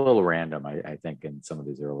can be a little random, I think, in some of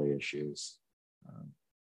these early issues.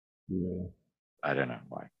 Yeah. I don't know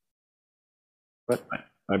why, but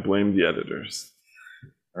I blame the editors.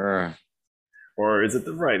 Or is it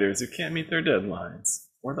the writers who can't meet their deadlines,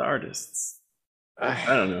 or the artists?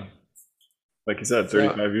 I don't know. Like you said,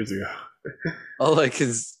 35 years ago. all I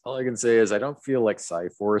can say is I don't feel like PSI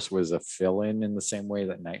Force was a fill-in in the same way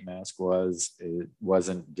that Nightmask was. It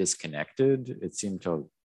wasn't disconnected. It seemed to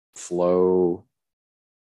flow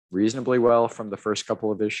reasonably well from the first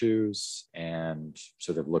couple of issues and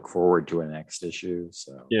sort of look forward to a next issue.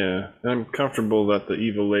 So yeah, I'm comfortable that the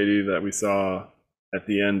evil lady that we saw at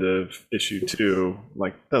the end of issue 2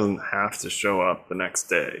 doesn't have to show up the next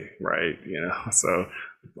day, right? So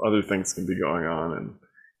other things can be going on, and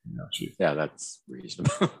that's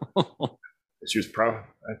reasonable. She was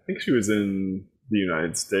I think she was in the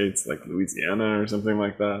United States, like Louisiana or something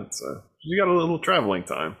like that. So she got a little traveling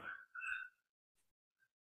time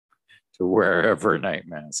to wherever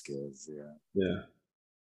Nightmask is. Yeah.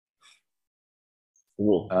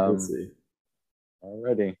 Cool. We'll see.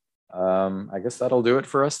 Alrighty. I guess that'll do it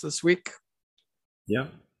for us this week. Yeah.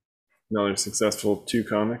 Another successful 2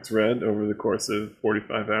 comics read over the course of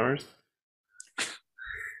 45 hours.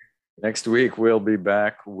 Next week, we'll be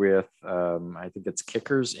back with, I think it's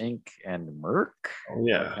Kickers, Inc. and Merc. Oh,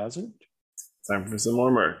 yeah. Hazard. Time for some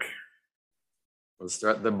more Merc. We'll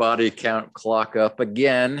start the body count clock up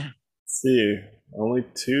again. Let's see. Only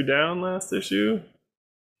 2 down last issue?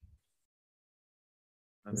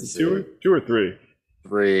 Is it 2 or 3?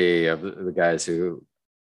 3 of the guys who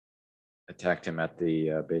attacked him at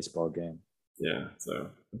the baseball game. Yeah, so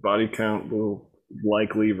the body count will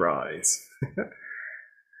likely rise.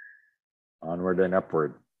 Onward and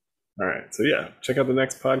upward. All right, so yeah, check out the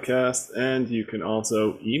next podcast, and you can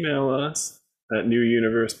also email us at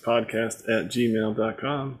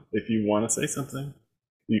newuniversepodcast@gmail.com if you want to say something.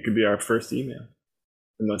 You could be our first email,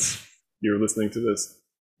 unless you're listening to this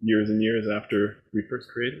years and years after we first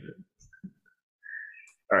created it.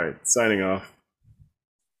 All right, signing off.